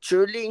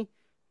truly,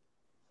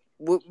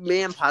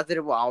 me and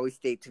Positive will always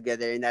stay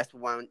together, and that's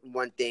one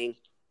thing.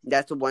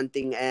 That's the one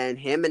thing. And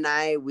him and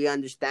I, we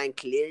understand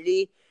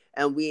clearly,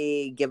 and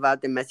we give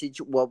out the message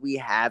what we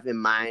have in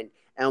mind,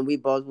 and we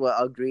both will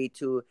agree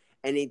to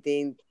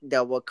anything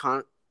that will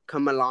come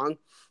along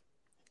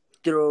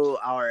through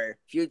our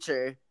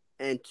future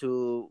and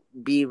to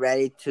be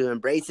ready to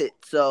embrace it.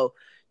 So,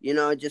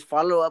 just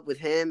follow up with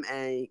him,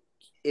 and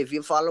if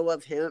you follow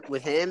up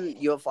with him,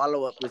 you'll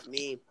follow up with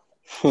me.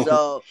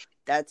 So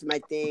that's my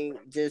thing.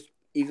 Just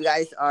if you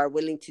guys are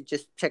willing to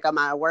just check out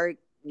my work,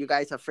 you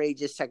guys are free.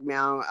 Just check me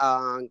out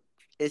on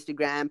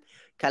Instagram,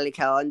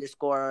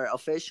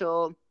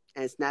 CaliCal_official,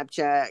 and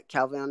Snapchat,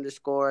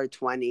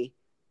 Calvin_20.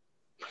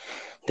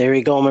 There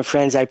you go, my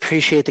friends. I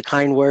appreciate the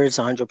kind words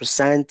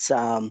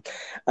 100%.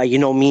 You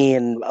know me,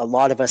 and a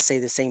lot of us say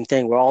the same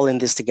thing. We're all in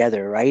this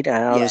together, right? And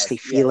I honestly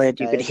Yes, feel yes, it.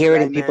 You could that's hear it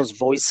right, in man. people's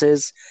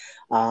voices.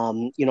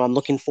 I'm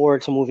looking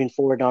forward to moving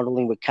forward, not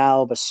only with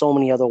Cal, but so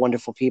many other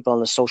wonderful people on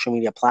the social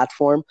media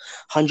platform.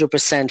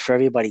 100% for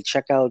everybody.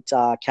 Check out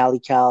Cali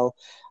Cal,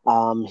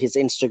 his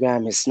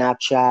Instagram, his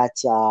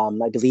Snapchat.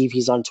 I believe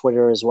he's on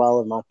Twitter as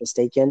well, if I'm not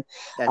mistaken.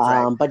 That's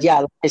right. But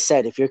yeah, like I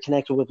said, if you're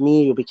connected with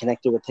me, you'll be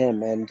connected with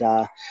him. And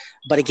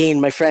but again,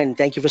 my friend,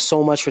 thank you for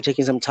so much for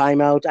taking some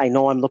time out. I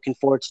know I'm looking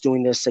forward to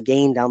doing this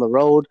again down the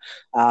road.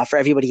 For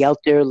everybody out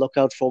there, look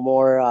out for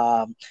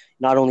more,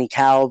 not only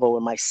Cal, but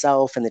with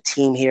myself and the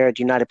team here at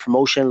United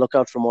Promotion. Look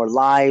out for more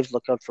live,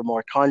 look out for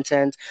more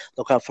content,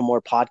 look out for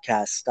more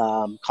podcast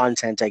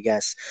content, I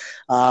guess.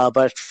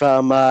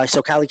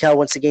 So Cali Cal,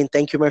 once again,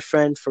 thank you, my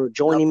friend, for No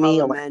joining me.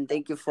 problem, man.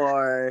 Thank you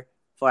for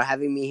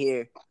having me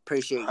here.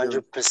 Appreciate you.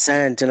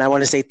 100%. And I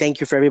want to say thank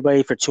you for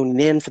everybody for tuning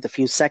in for the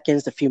few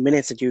seconds, the few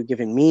minutes that you've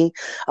given me.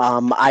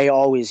 I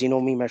always, you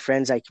know me, my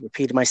friends, I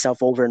repeat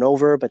myself over and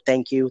over, but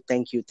thank you,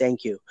 thank you,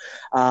 thank you.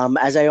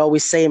 As I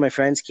always say, my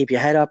friends, keep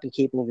your head up and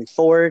keep moving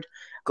forward.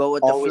 Go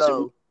with the Always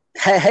flow.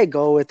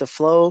 go with the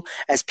flow.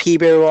 As P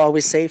Bear will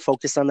always say,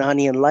 focus on the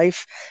honey in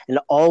life. And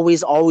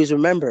always, always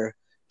remember,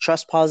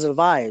 trust positive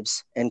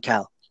vibes and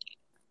Cal.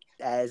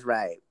 That is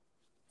right.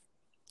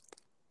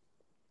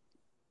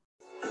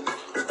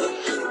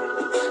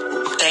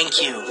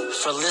 Thank you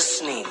for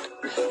listening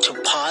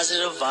to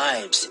Positive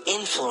Vibes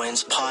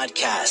Influence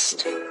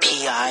Podcast,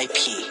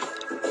 PIP.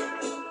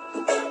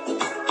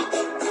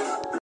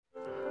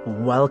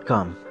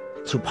 Welcome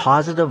to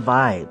Positive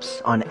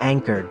Vibes on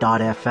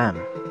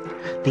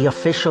Anchor.fm, the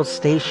official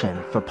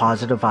station for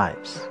Positive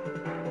Vibes.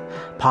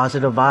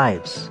 Positive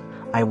Vibes,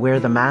 I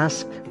wear the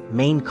mask.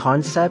 Main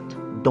concept,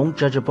 don't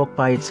judge a book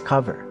by its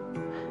cover.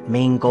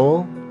 Main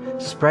goal,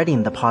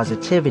 spreading the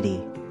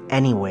positivity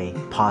any way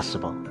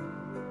possible.